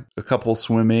there, a couple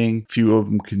swimming, a few of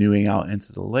them canoeing out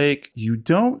into the lake. You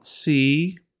don't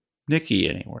see Nikki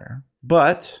anywhere,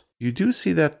 but you do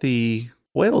see that the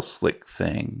oil slick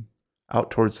thing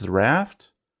out towards the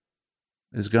raft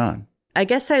is gone. I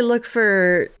guess I look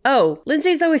for... Oh,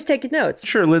 Lindsay's always taking notes.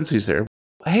 Sure, Lindsay's there.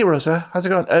 Hey, Rosa, how's it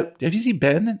going? Have you seen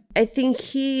Ben? I think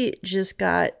he just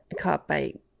got caught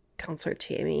by Counselor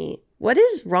Tammy. What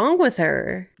is wrong with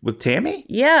her? With Tammy?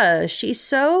 Yeah, she's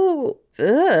so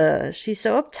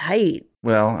uptight.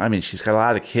 Well, I mean, she's got a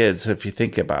lot of kids, so if you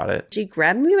think about it. She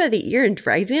grabbed me by the ear and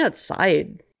dragged me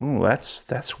outside. Oh,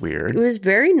 that's weird. It was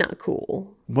very not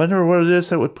cool. Wonder what it is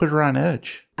that would put her on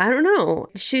edge. I don't know.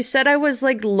 She said I was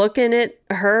looking at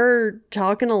her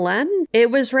talking to Len. It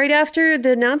was right after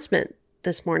the announcement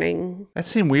this morning. That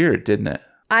seemed weird, didn't it?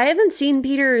 I haven't seen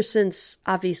Peter since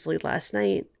obviously last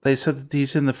night. They said that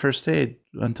he's in the first aid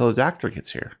until the doctor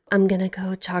gets here. I'm gonna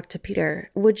go talk to Peter.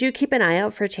 Would you keep an eye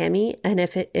out for Tammy? And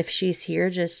if she's here,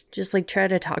 just try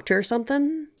to talk to her or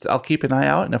something? I'll keep an eye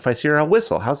out, and if I see her, I'll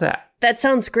whistle. How's that? That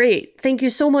sounds great. Thank you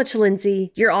so much,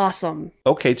 Lindsay. You're awesome.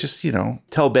 Okay, just,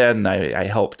 tell Ben I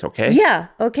helped, okay? Yeah,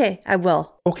 okay, I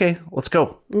will. Okay, let's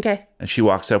go. Okay. And she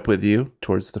walks up with you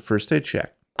towards the first aid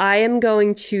shack. I am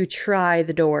going to try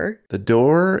the door. The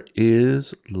door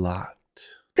is locked.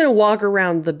 I'm going to walk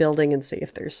around the building and see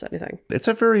if there's anything. It's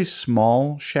a very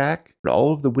small shack.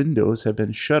 All of the windows have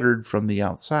been shuttered from the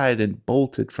outside and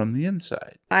bolted from the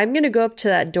inside. I'm going to go up to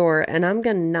that door and I'm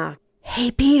going to knock.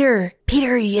 Hey, Peter.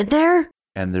 Peter, are you in there?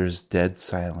 And there's dead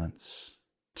silence.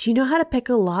 Do you know how to pick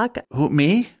a lock? Who,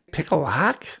 me? Pick a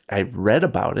lock? I've read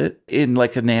about it in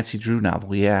a Nancy Drew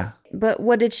novel, yeah. But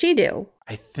what did she do?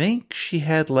 I think she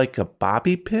had a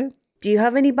bobby pin. Do you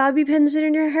have any bobby pins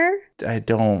in your hair? I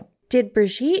don't. Did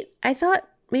Brigitte? I thought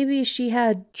maybe she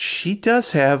had... She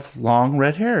does have long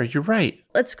red hair. You're right.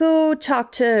 Let's go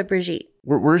talk to Brigitte.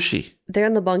 Where's she? They're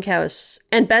in the bunkhouse.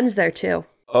 And Ben's there too.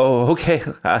 Oh, okay.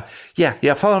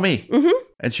 Yeah, follow me. Mm-hmm.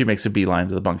 And she makes a beeline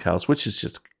to the bunkhouse, which is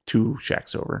just 2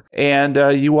 shacks over. And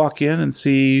you walk in and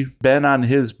see Ben on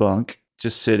his bunk,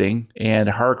 just sitting, and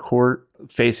Harcourt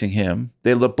facing him.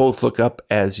 They both look up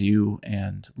as you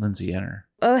and Lindsay enter.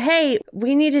 Oh, hey,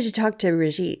 we needed to talk to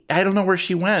Brigitte. I don't know where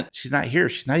she went. She's not here.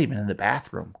 She's not even in the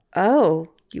bathroom. Oh,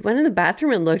 you went in the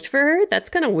bathroom and looked for her? That's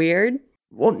kind of weird.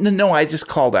 Well, no, I just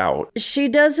called out. She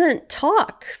doesn't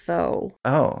talk, though.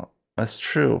 Oh, that's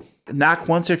true. Knock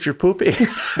once if you're pooping.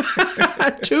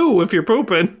 2 if you're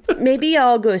pooping. Maybe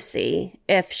I'll go see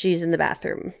if she's in the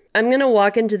bathroom. I'm going to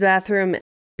walk into the bathroom.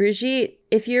 Brigitte,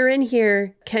 if you're in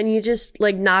here, can you just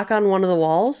knock on one of the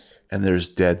walls? And there's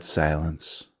dead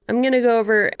silence. I'm going to go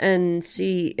over and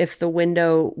see if the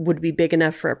window would be big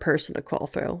enough for a person to crawl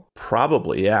through.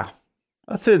 Probably, yeah.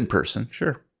 A thin person,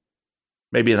 sure.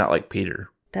 Maybe not like Peter.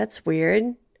 That's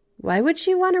weird. Why would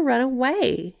she want to run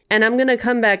away? And I'm going to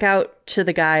come back out to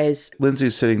the guys.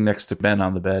 Lindsay's sitting next to Ben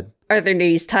on the bed. Are their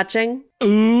knees touching?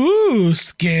 Ooh,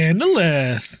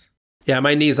 scandalous. Yeah,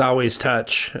 my knees always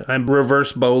touch. I'm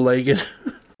reverse bow-legged.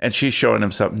 And she's showing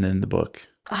him something in the book.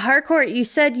 Harcourt, you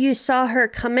said you saw her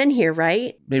come in here,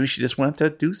 right? Maybe she just went to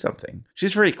do something.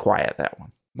 She's very quiet, that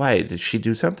one. Why, did she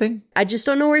do something? I just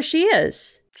don't know where she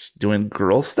is. She's doing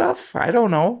girl stuff? I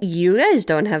don't know. You guys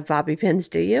don't have bobby pins,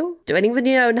 do you? Do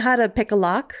anybody know how to pick a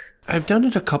lock? I've done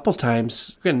it a couple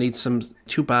times. We're going to need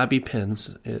 2 bobby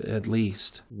pins at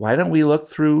least. Why don't we look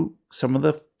through some of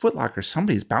the footlockers?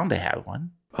 Somebody's bound to have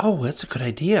one. Oh, that's a good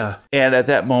idea. And at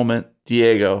that moment,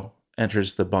 Diego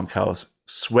enters the bunkhouse,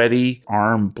 sweaty,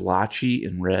 arm blotchy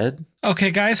and red.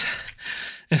 Okay, guys,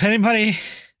 if anybody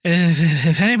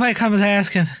comes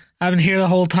asking, I've been here the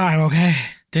whole time, okay?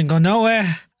 Didn't go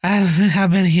nowhere.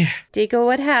 I've been here. Diego,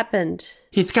 what happened?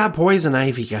 He's got poison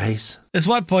ivy, guys. It's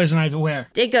what poison ivy where?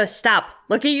 Diego, stop.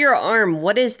 Look at your arm.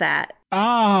 What is that?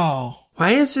 Oh.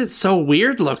 Why is it so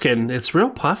weird looking? It's real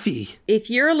puffy.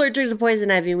 If you're allergic to poison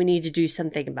ivy, we need to do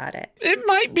something about it. It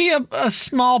might be a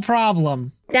small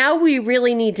problem. Now we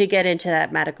really need to get into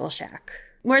that medical shack.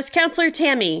 Where's Counselor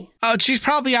Tammy? Oh, she's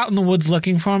probably out in the woods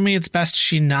looking for me. It's best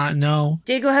she not know.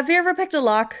 Diego, have you ever picked a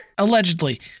lock?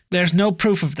 Allegedly. There's no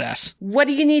proof of this. What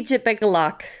do you need to pick a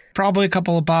lock? Probably a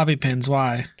couple of bobby pins.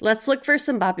 Why? Let's look for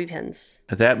some bobby pins.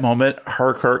 At that moment,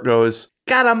 Harcourt goes,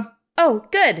 "Got him!" Oh,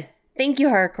 good. Thank you,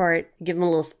 Harcourt. Give him a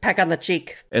little peck on the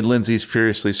cheek. And Lindsay's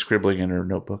furiously scribbling in her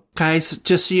notebook. Guys,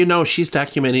 just so you know, she's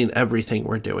documenting everything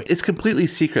we're doing. It's completely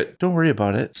secret. Don't worry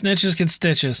about it. Snitches get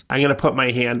stitches. I'm going to put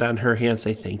my hand on her hand and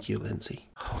say, thank you, Lindsay.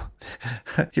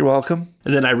 You're welcome.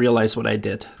 And then I realized what I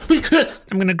did.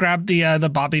 I'm going to grab the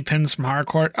bobby pins from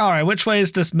Harcourt. All right, which way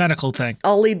is this medical thing?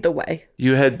 I'll lead the way.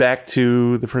 You head back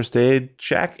to the first aid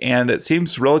shack, and it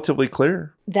seems relatively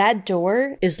clear. That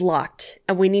door is locked,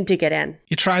 and we need to get in.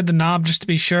 You tried the knob just to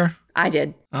be sure? I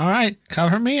did. All right,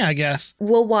 cover me, I guess.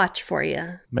 We'll watch for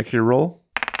you. Make your roll.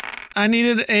 I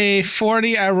needed a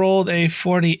 40. I rolled a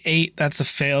 48. That's a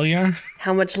failure.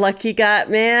 How much luck you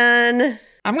got, man?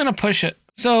 I'm going to push it.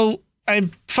 So I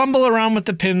fumble around with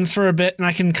the pins for a bit, and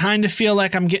I can kind of feel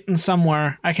like I'm getting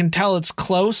somewhere. I can tell it's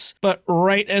close, but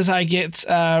right as I get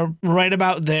right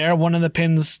about there, one of the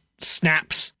pins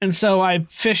snaps. And so I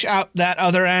fish out that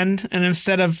other end, and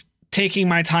instead of taking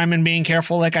my time and being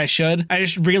careful like I should, I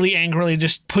just really angrily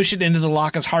just push it into the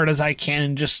lock as hard as I can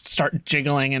and just start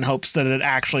jiggling in hopes that it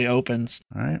actually opens.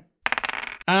 All right.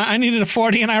 I needed a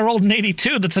 40 and I rolled an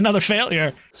 82. That's another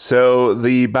failure. So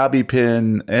the bobby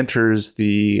pin enters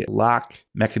the lock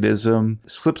mechanism,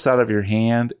 slips out of your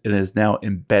hand, and is now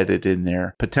embedded in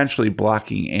there, potentially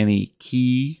blocking any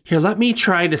key. Here, let me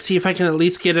try to see if I can at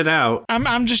least get it out.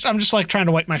 I'm just like trying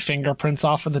to wipe my fingerprints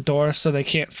off of the door so they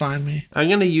can't find me. I'm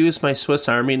going to use my Swiss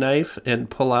Army knife and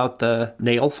pull out the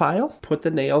nail file. Put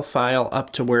the nail file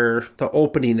up to where the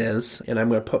opening is, and I'm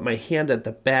going to put my hand at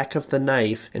the back of the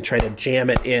knife and try to jam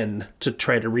it in to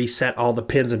try to reset all the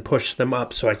pins and push them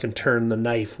up so I can turn the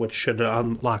knife, which should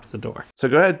unlock the door. So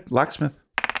go ahead, locksmith.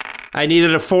 I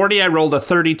needed a 40. I rolled a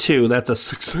 32. That's a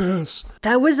success.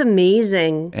 That was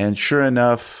amazing. And sure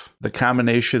enough, the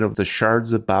combination of the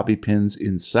shards of bobby pins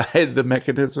inside the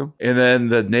mechanism and then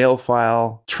the nail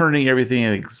file turning everything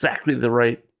in exactly the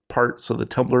right part so the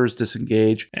tumblers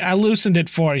disengage. I loosened it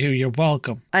for you. You're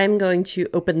welcome. I'm going to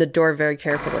open the door very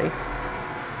carefully.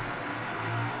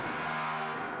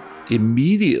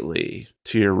 Immediately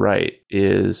to your right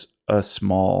is a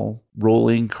small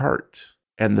rolling cart.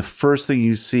 And the first thing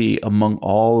you see among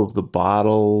all of the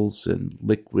bottles and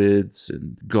liquids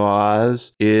and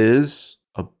gauze is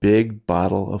a big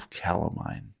bottle of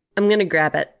calamine. I'm going to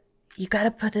grab it. You got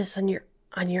to put this on your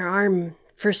arm.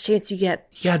 First chance you get.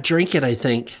 Yeah, drink it, I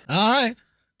think. All right.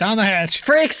 Down the hatch.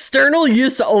 For external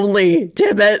use only,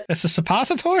 damn it. It's a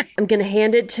suppository? I'm going to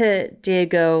hand it to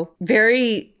Diego,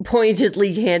 very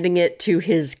pointedly handing it to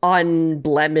his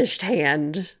unblemished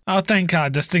hand. Oh, thank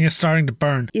God. This thing is starting to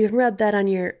burn. You can rub that on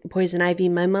your poison ivy.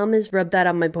 My mom has rubbed that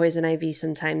on my poison ivy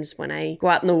sometimes when I go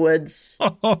out in the woods.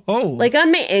 Oh. Like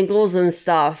on my ankles and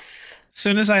stuff. As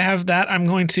soon as I have that, I'm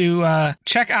going to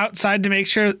check outside to make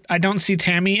sure I don't see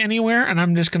Tammy anywhere, and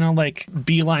I'm just going to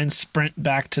beeline sprint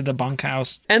back to the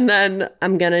bunkhouse. And then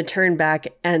I'm going to turn back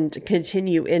and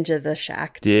continue into the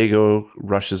shack. Diego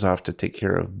rushes off to take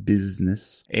care of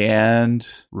business, and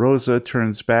Rosa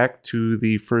turns back to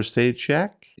the first aid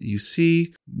shack. You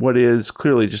see what is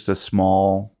clearly just a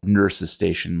small nurse's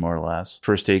station, more or less.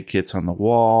 First aid kits on the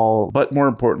wall, but more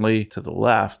importantly, to the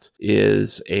left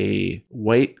is a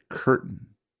white curtain.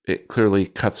 It clearly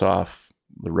cuts off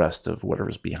the rest of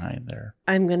whatever's behind there.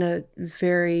 I'm going to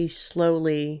very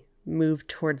slowly move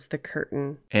towards the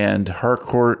curtain. And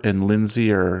Harcourt and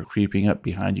Lindsay are creeping up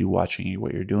behind you, watching you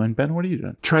what you're doing. Ben, what are you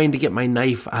doing? Trying to get my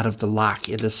knife out of the lock.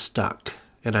 It is stuck,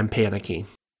 and I'm panicking.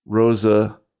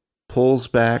 Rosa pulls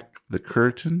back the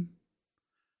curtain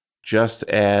just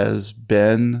as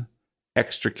Ben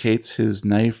extricates his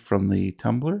knife from the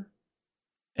tumbler.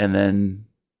 And then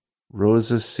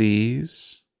Rosa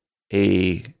sees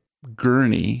a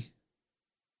gurney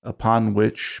upon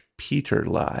which Peter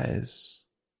lies,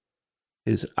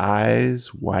 his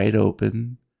eyes wide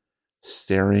open,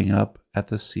 staring up at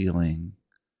the ceiling,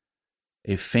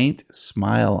 a faint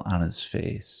smile on his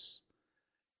face,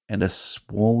 and a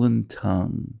swollen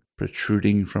tongue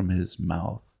protruding from his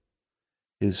mouth.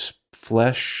 His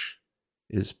flesh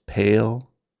is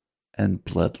pale and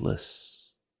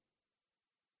bloodless.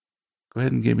 Go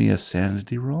ahead and give me a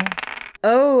sanity roll.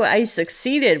 Oh, I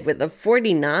succeeded with a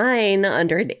 49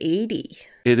 under an 80.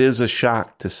 It is a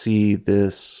shock to see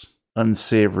this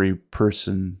unsavory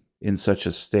person in such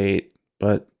a state,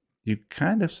 but you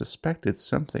kind of suspected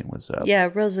something was up. Yeah,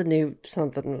 Rosa knew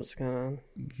something was going on.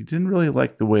 You didn't really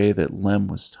like the way that Lem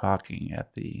was talking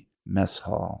at the mess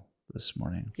hall this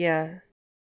morning. Yeah.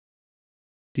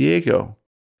 Diego,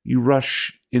 you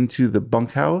rush into the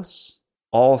bunkhouse,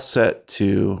 all set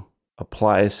to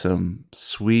apply some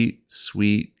sweet,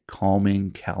 sweet, calming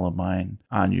calamine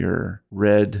on your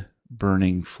red,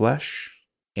 burning flesh.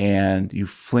 And you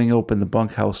fling open the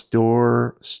bunkhouse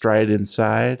door, stride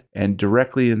inside, and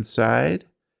directly inside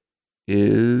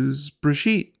is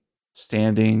Brigitte,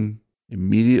 standing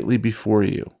immediately before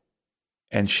you.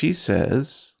 And she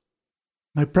says,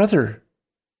 "My brother,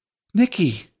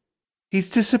 Nicky,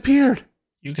 he's disappeared."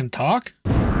 You can talk?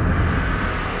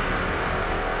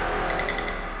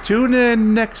 Tune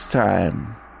in next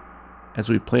time as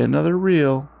we play another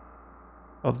reel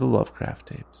of the Lovecraft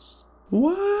tapes.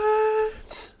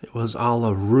 What? It was all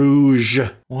a rouge.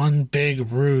 One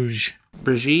big rouge.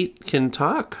 Brigitte can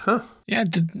talk, huh? Yeah,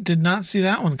 did not see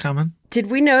that one coming. Did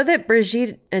we know that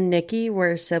Brigitte and Nikki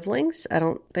were siblings? I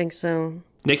don't think so.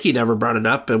 Nikki never brought it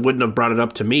up. It wouldn't have brought it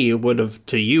up to me. It would have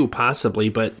to you, possibly.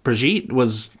 But Brigitte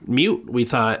was mute, we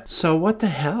thought. So what the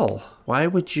hell? Why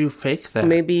would you fake that?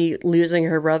 Maybe losing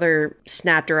her brother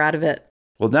snapped her out of it.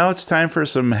 Well, now it's time for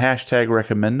some hashtag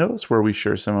recommendos where we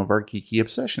share some of our geeky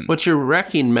obsessions. What's your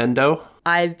wrecking, Mendo?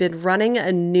 I've been running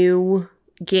a new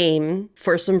game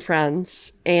for some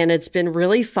friends, and it's been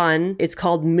really fun. It's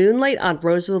called Moonlight on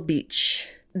Roseville Beach.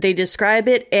 They describe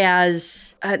it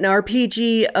as an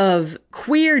RPG of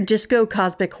queer disco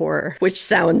cosmic horror, which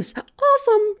sounds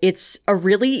awesome. It's a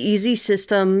really easy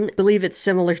system. I believe it's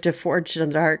similar to Forged in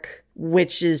the Dark,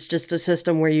 which is just a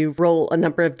system where you roll a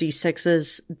number of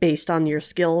d6s based on your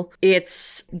skill.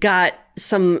 It's got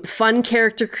some fun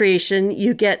character creation.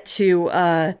 You get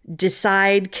to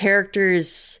decide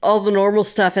characters, all the normal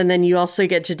stuff, and then you also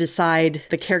get to decide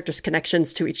the characters'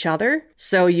 connections to each other.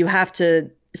 So you have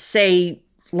to say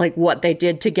like what they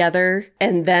did together,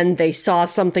 and then they saw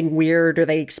something weird or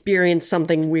they experienced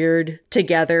something weird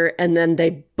together, and then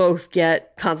they both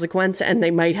get consequence, and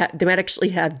they might actually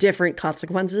have different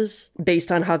consequences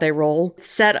based on how they roll. It's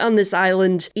set on this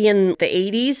island in the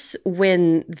 80s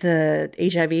when the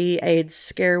HIV/AIDS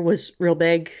scare was real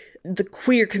big. The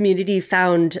queer community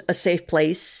found a safe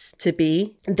place to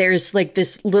be. There's like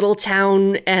this little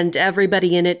town and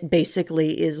everybody in it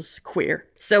basically is queer.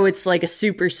 So it's like a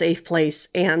super safe place.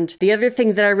 And the other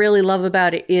thing that I really love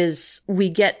about it is we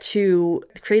get to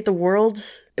create the world.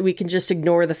 We can just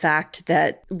ignore the fact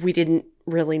that we didn't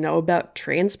really know about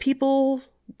trans people,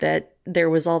 that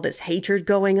there was all this hatred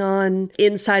going on.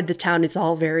 Inside the town, it's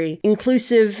all very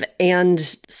inclusive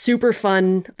and super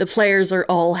fun. The players are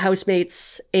all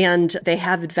housemates and they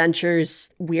have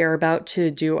adventures. We are about to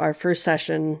do our first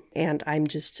session and I'm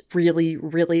just really,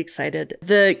 really excited.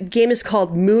 The game is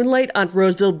called Moonlight on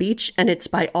Roseville Beach and it's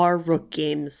by R. Rook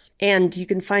Games. And you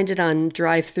can find it on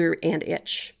Drive-Thru and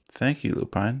Itch. Thank you,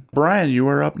 Lupine. Brian, you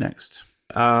are up next.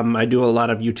 I do a lot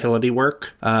of utility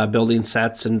work, building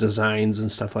sets and designs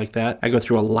and stuff like that. I go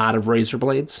through a lot of razor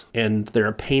blades, and they're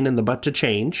a pain in the butt to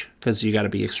change because you got to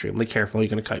be extremely careful. You're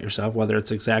going to cut yourself, whether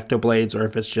it's X-Acto blades or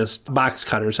if it's just box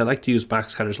cutters. I like to use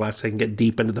box cutters left so I can get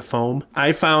deep into the foam.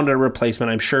 I found a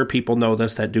replacement. I'm sure people know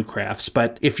this that do crafts,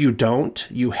 but if you don't,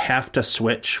 you have to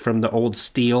switch from the old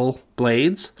steel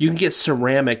blades. You can get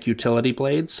ceramic utility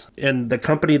blades, and the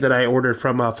company that I ordered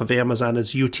from off of Amazon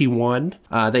is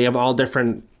UT1. They have all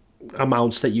different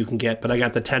amounts that you can get, but I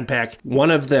got the 10-pack. One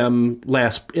of them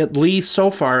lasts at least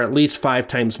 5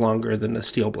 times longer than the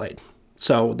steel blade.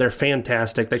 So they're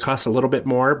fantastic. They cost a little bit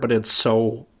more, but it's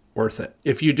so worth it.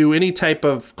 If you do any type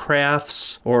of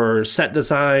crafts or set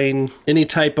design, any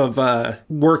type of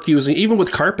work using, even with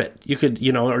carpet, you could,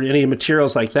 or any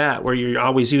materials like that, where you're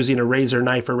always using a razor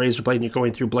knife or razor blade and you're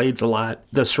going through blades a lot.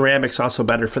 The ceramic's also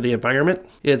better for the environment.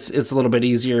 It's a little bit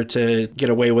easier to get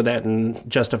away with that and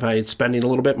justify spending a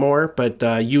little bit more, but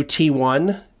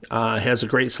UT1 has a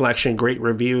great selection, great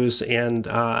reviews, and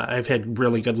I've had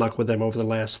really good luck with them over the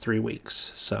last 3 weeks.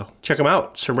 So check them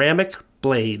out. Ceramic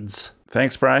blades.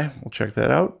 Thanks, Bri. We'll check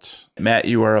that out. Matt,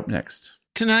 you are up next.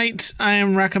 Tonight, I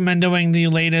am recommending the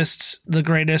latest, the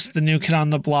greatest, the new kid on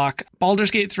the block. Baldur's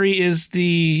Gate 3 is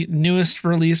the newest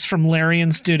release from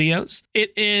Larian Studios.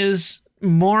 It is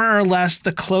more or less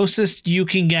the closest you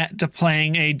can get to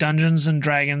playing a Dungeons &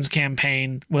 Dragons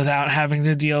campaign without having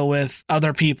to deal with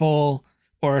other people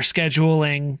or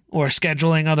scheduling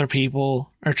other people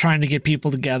or trying to get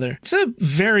people together. It's a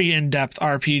very in-depth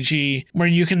RPG where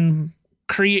you can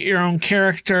create your own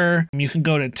character. You can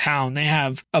go to town. They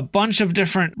have a bunch of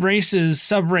different races,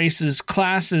 sub-races,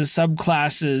 classes,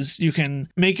 subclasses. You can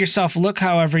make yourself look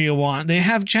however you want. They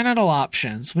have genital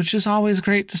options, which is always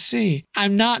great to see.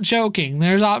 I'm not joking.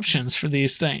 There's options for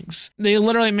these things. They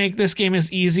literally make this game as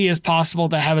easy as possible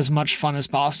to have as much fun as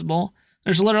possible.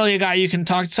 There's literally a guy you can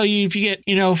talk to. So if you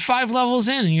get, 5 levels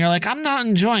in and you're like, I'm not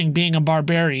enjoying being a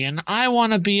barbarian. I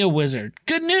want to be a wizard.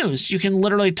 Good news. You can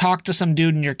literally talk to some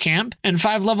dude in your camp, and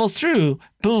 5 levels through,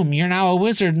 boom, you're now a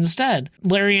wizard instead.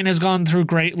 Larian has gone through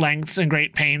great lengths and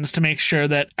great pains to make sure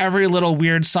that every little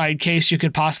weird side case you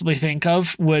could possibly think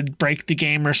of would break the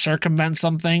game or circumvent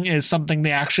something is something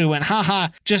they actually went, haha,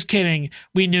 just kidding.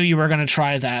 We knew you were going to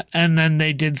try that. And then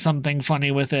they did something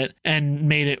funny with it and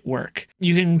made it work.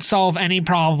 You can solve any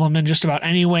problem in just about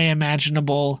any way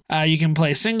imaginable. You can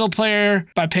play single player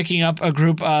by picking up a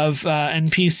group of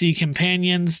NPC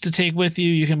companions to take with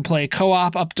you. You can play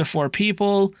co-op up to 4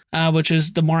 people, which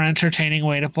is the more entertaining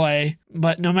way to play.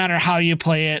 But no matter how you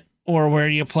play it or where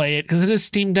you play it, because it is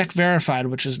Steam Deck verified,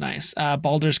 which is nice.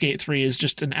 Baldur's Gate 3 is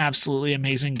just an absolutely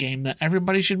amazing game that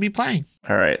everybody should be playing.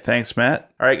 All right. Thanks,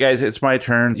 Matt. All right, guys, it's my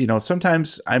turn.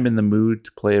 Sometimes I'm in the mood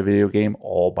to play a video game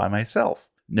all by myself.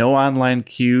 No online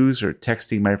queues or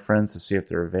texting my friends to see if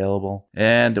they're available.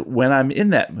 And when I'm in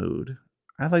that mood,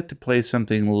 I like to play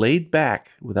something laid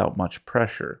back without much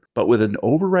pressure, but with an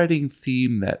overriding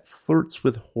theme that flirts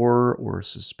with horror or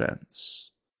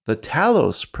suspense. The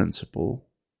Talos principle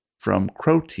from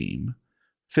Crow Team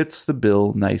fits the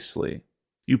bill nicely.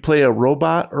 You play a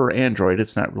robot or android,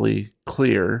 it's not really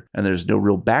clear, and there's no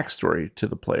real backstory to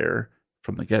the player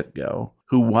from the get-go,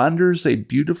 who wanders a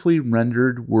beautifully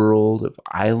rendered world of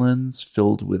islands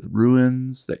filled with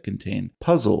ruins that contain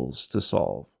puzzles to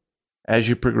solve. As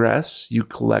you progress, you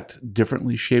collect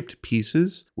differently shaped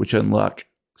pieces, which unlock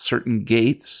certain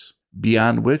gates,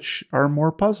 beyond which are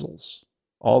more puzzles.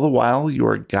 All the while, you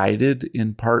are guided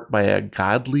in part by a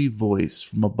godly voice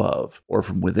from above, or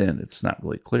from within, it's not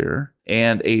really clear,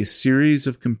 and a series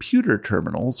of computer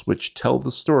terminals which tell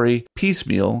the story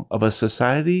piecemeal of a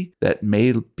society that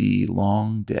may be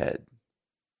long dead.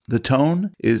 The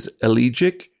tone is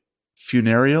elegiac,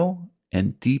 funereal,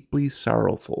 and deeply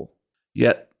sorrowful.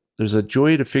 Yet, there's a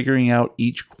joy to figuring out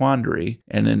each quandary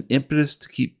and an impetus to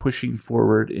keep pushing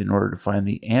forward in order to find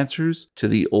the answers to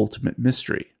the ultimate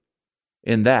mystery.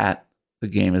 In that, the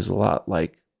game is a lot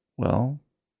like,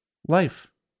 life.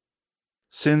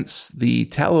 Since the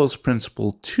Talos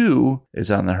Principle 2 is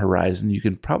on the horizon, you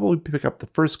can probably pick up the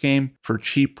first game for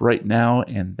cheap right now,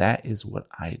 and that is what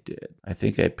I did. I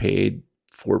think I paid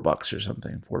 $4 or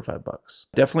something, $4 or $5.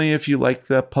 Definitely if you like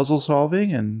the puzzle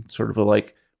solving and sort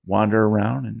of wander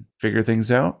around and figure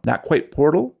things out. Not quite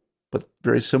Portal, but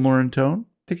very similar in tone.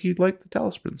 I think you'd like the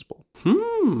Talos Principle.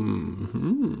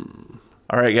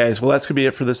 All right, guys. Well, that's going to be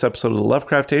it for this episode of the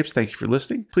Lovecraft Tapes. Thank you for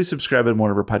listening. Please subscribe on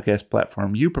whatever podcast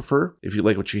platform you prefer. If you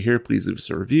like what you hear, please leave us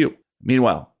a review.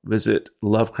 Meanwhile, visit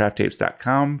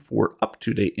lovecrafttapes.com for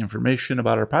up-to-date information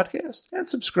about our podcast and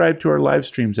subscribe to our live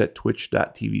streams at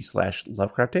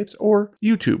twitch.tv/lovecrafttapes or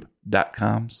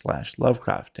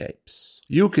youtube.com/lovecrafttapes.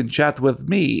 You can chat with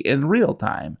me in real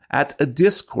time at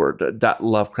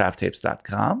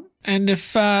discord.lovecrafttapes.com. And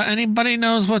if anybody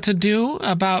knows what to do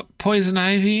about poison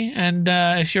ivy, and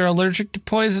if you're allergic to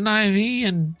poison ivy,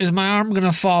 and is my arm going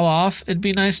to fall off, it'd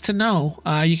be nice to know.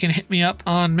 You can hit me up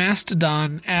on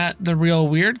Mastodon at The Real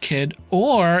Weird Kid,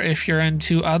 or if you're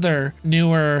into other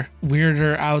newer,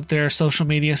 weirder out there social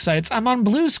media sites, I'm on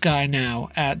Blue Sky now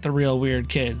at The Real Weird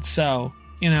Kid. So,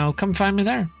 come find me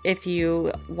there. If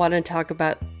you want to talk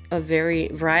about a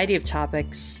variety of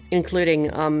topics,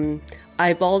 including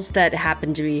eyeballs that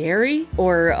happen to be hairy,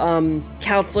 or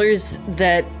counselors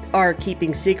that are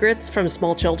keeping secrets from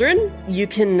small children, you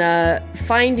can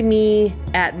find me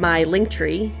at my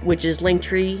Linktree, which is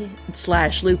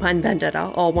Linktree/Lupine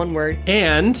Vendetta, all one word.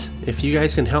 And if you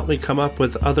guys can help me come up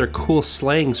with other cool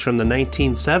slangs from the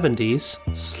 1970s,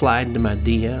 slide into my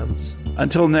DMs.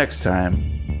 Until next time,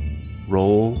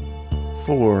 roll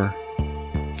for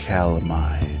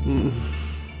calamine.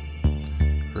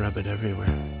 Rub it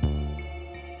everywhere.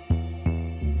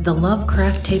 The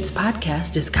Lovecraft Tapes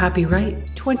podcast is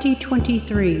copyright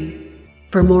 2023.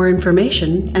 For more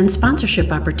information and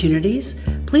sponsorship opportunities,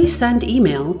 please send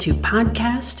email to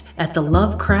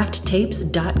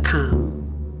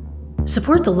podcast@thelovecrafttapes.com.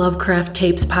 Support the Lovecraft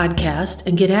Tapes podcast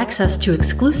and get access to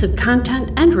exclusive content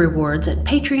and rewards at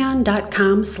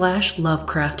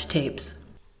patreon.com/lovecrafttapes.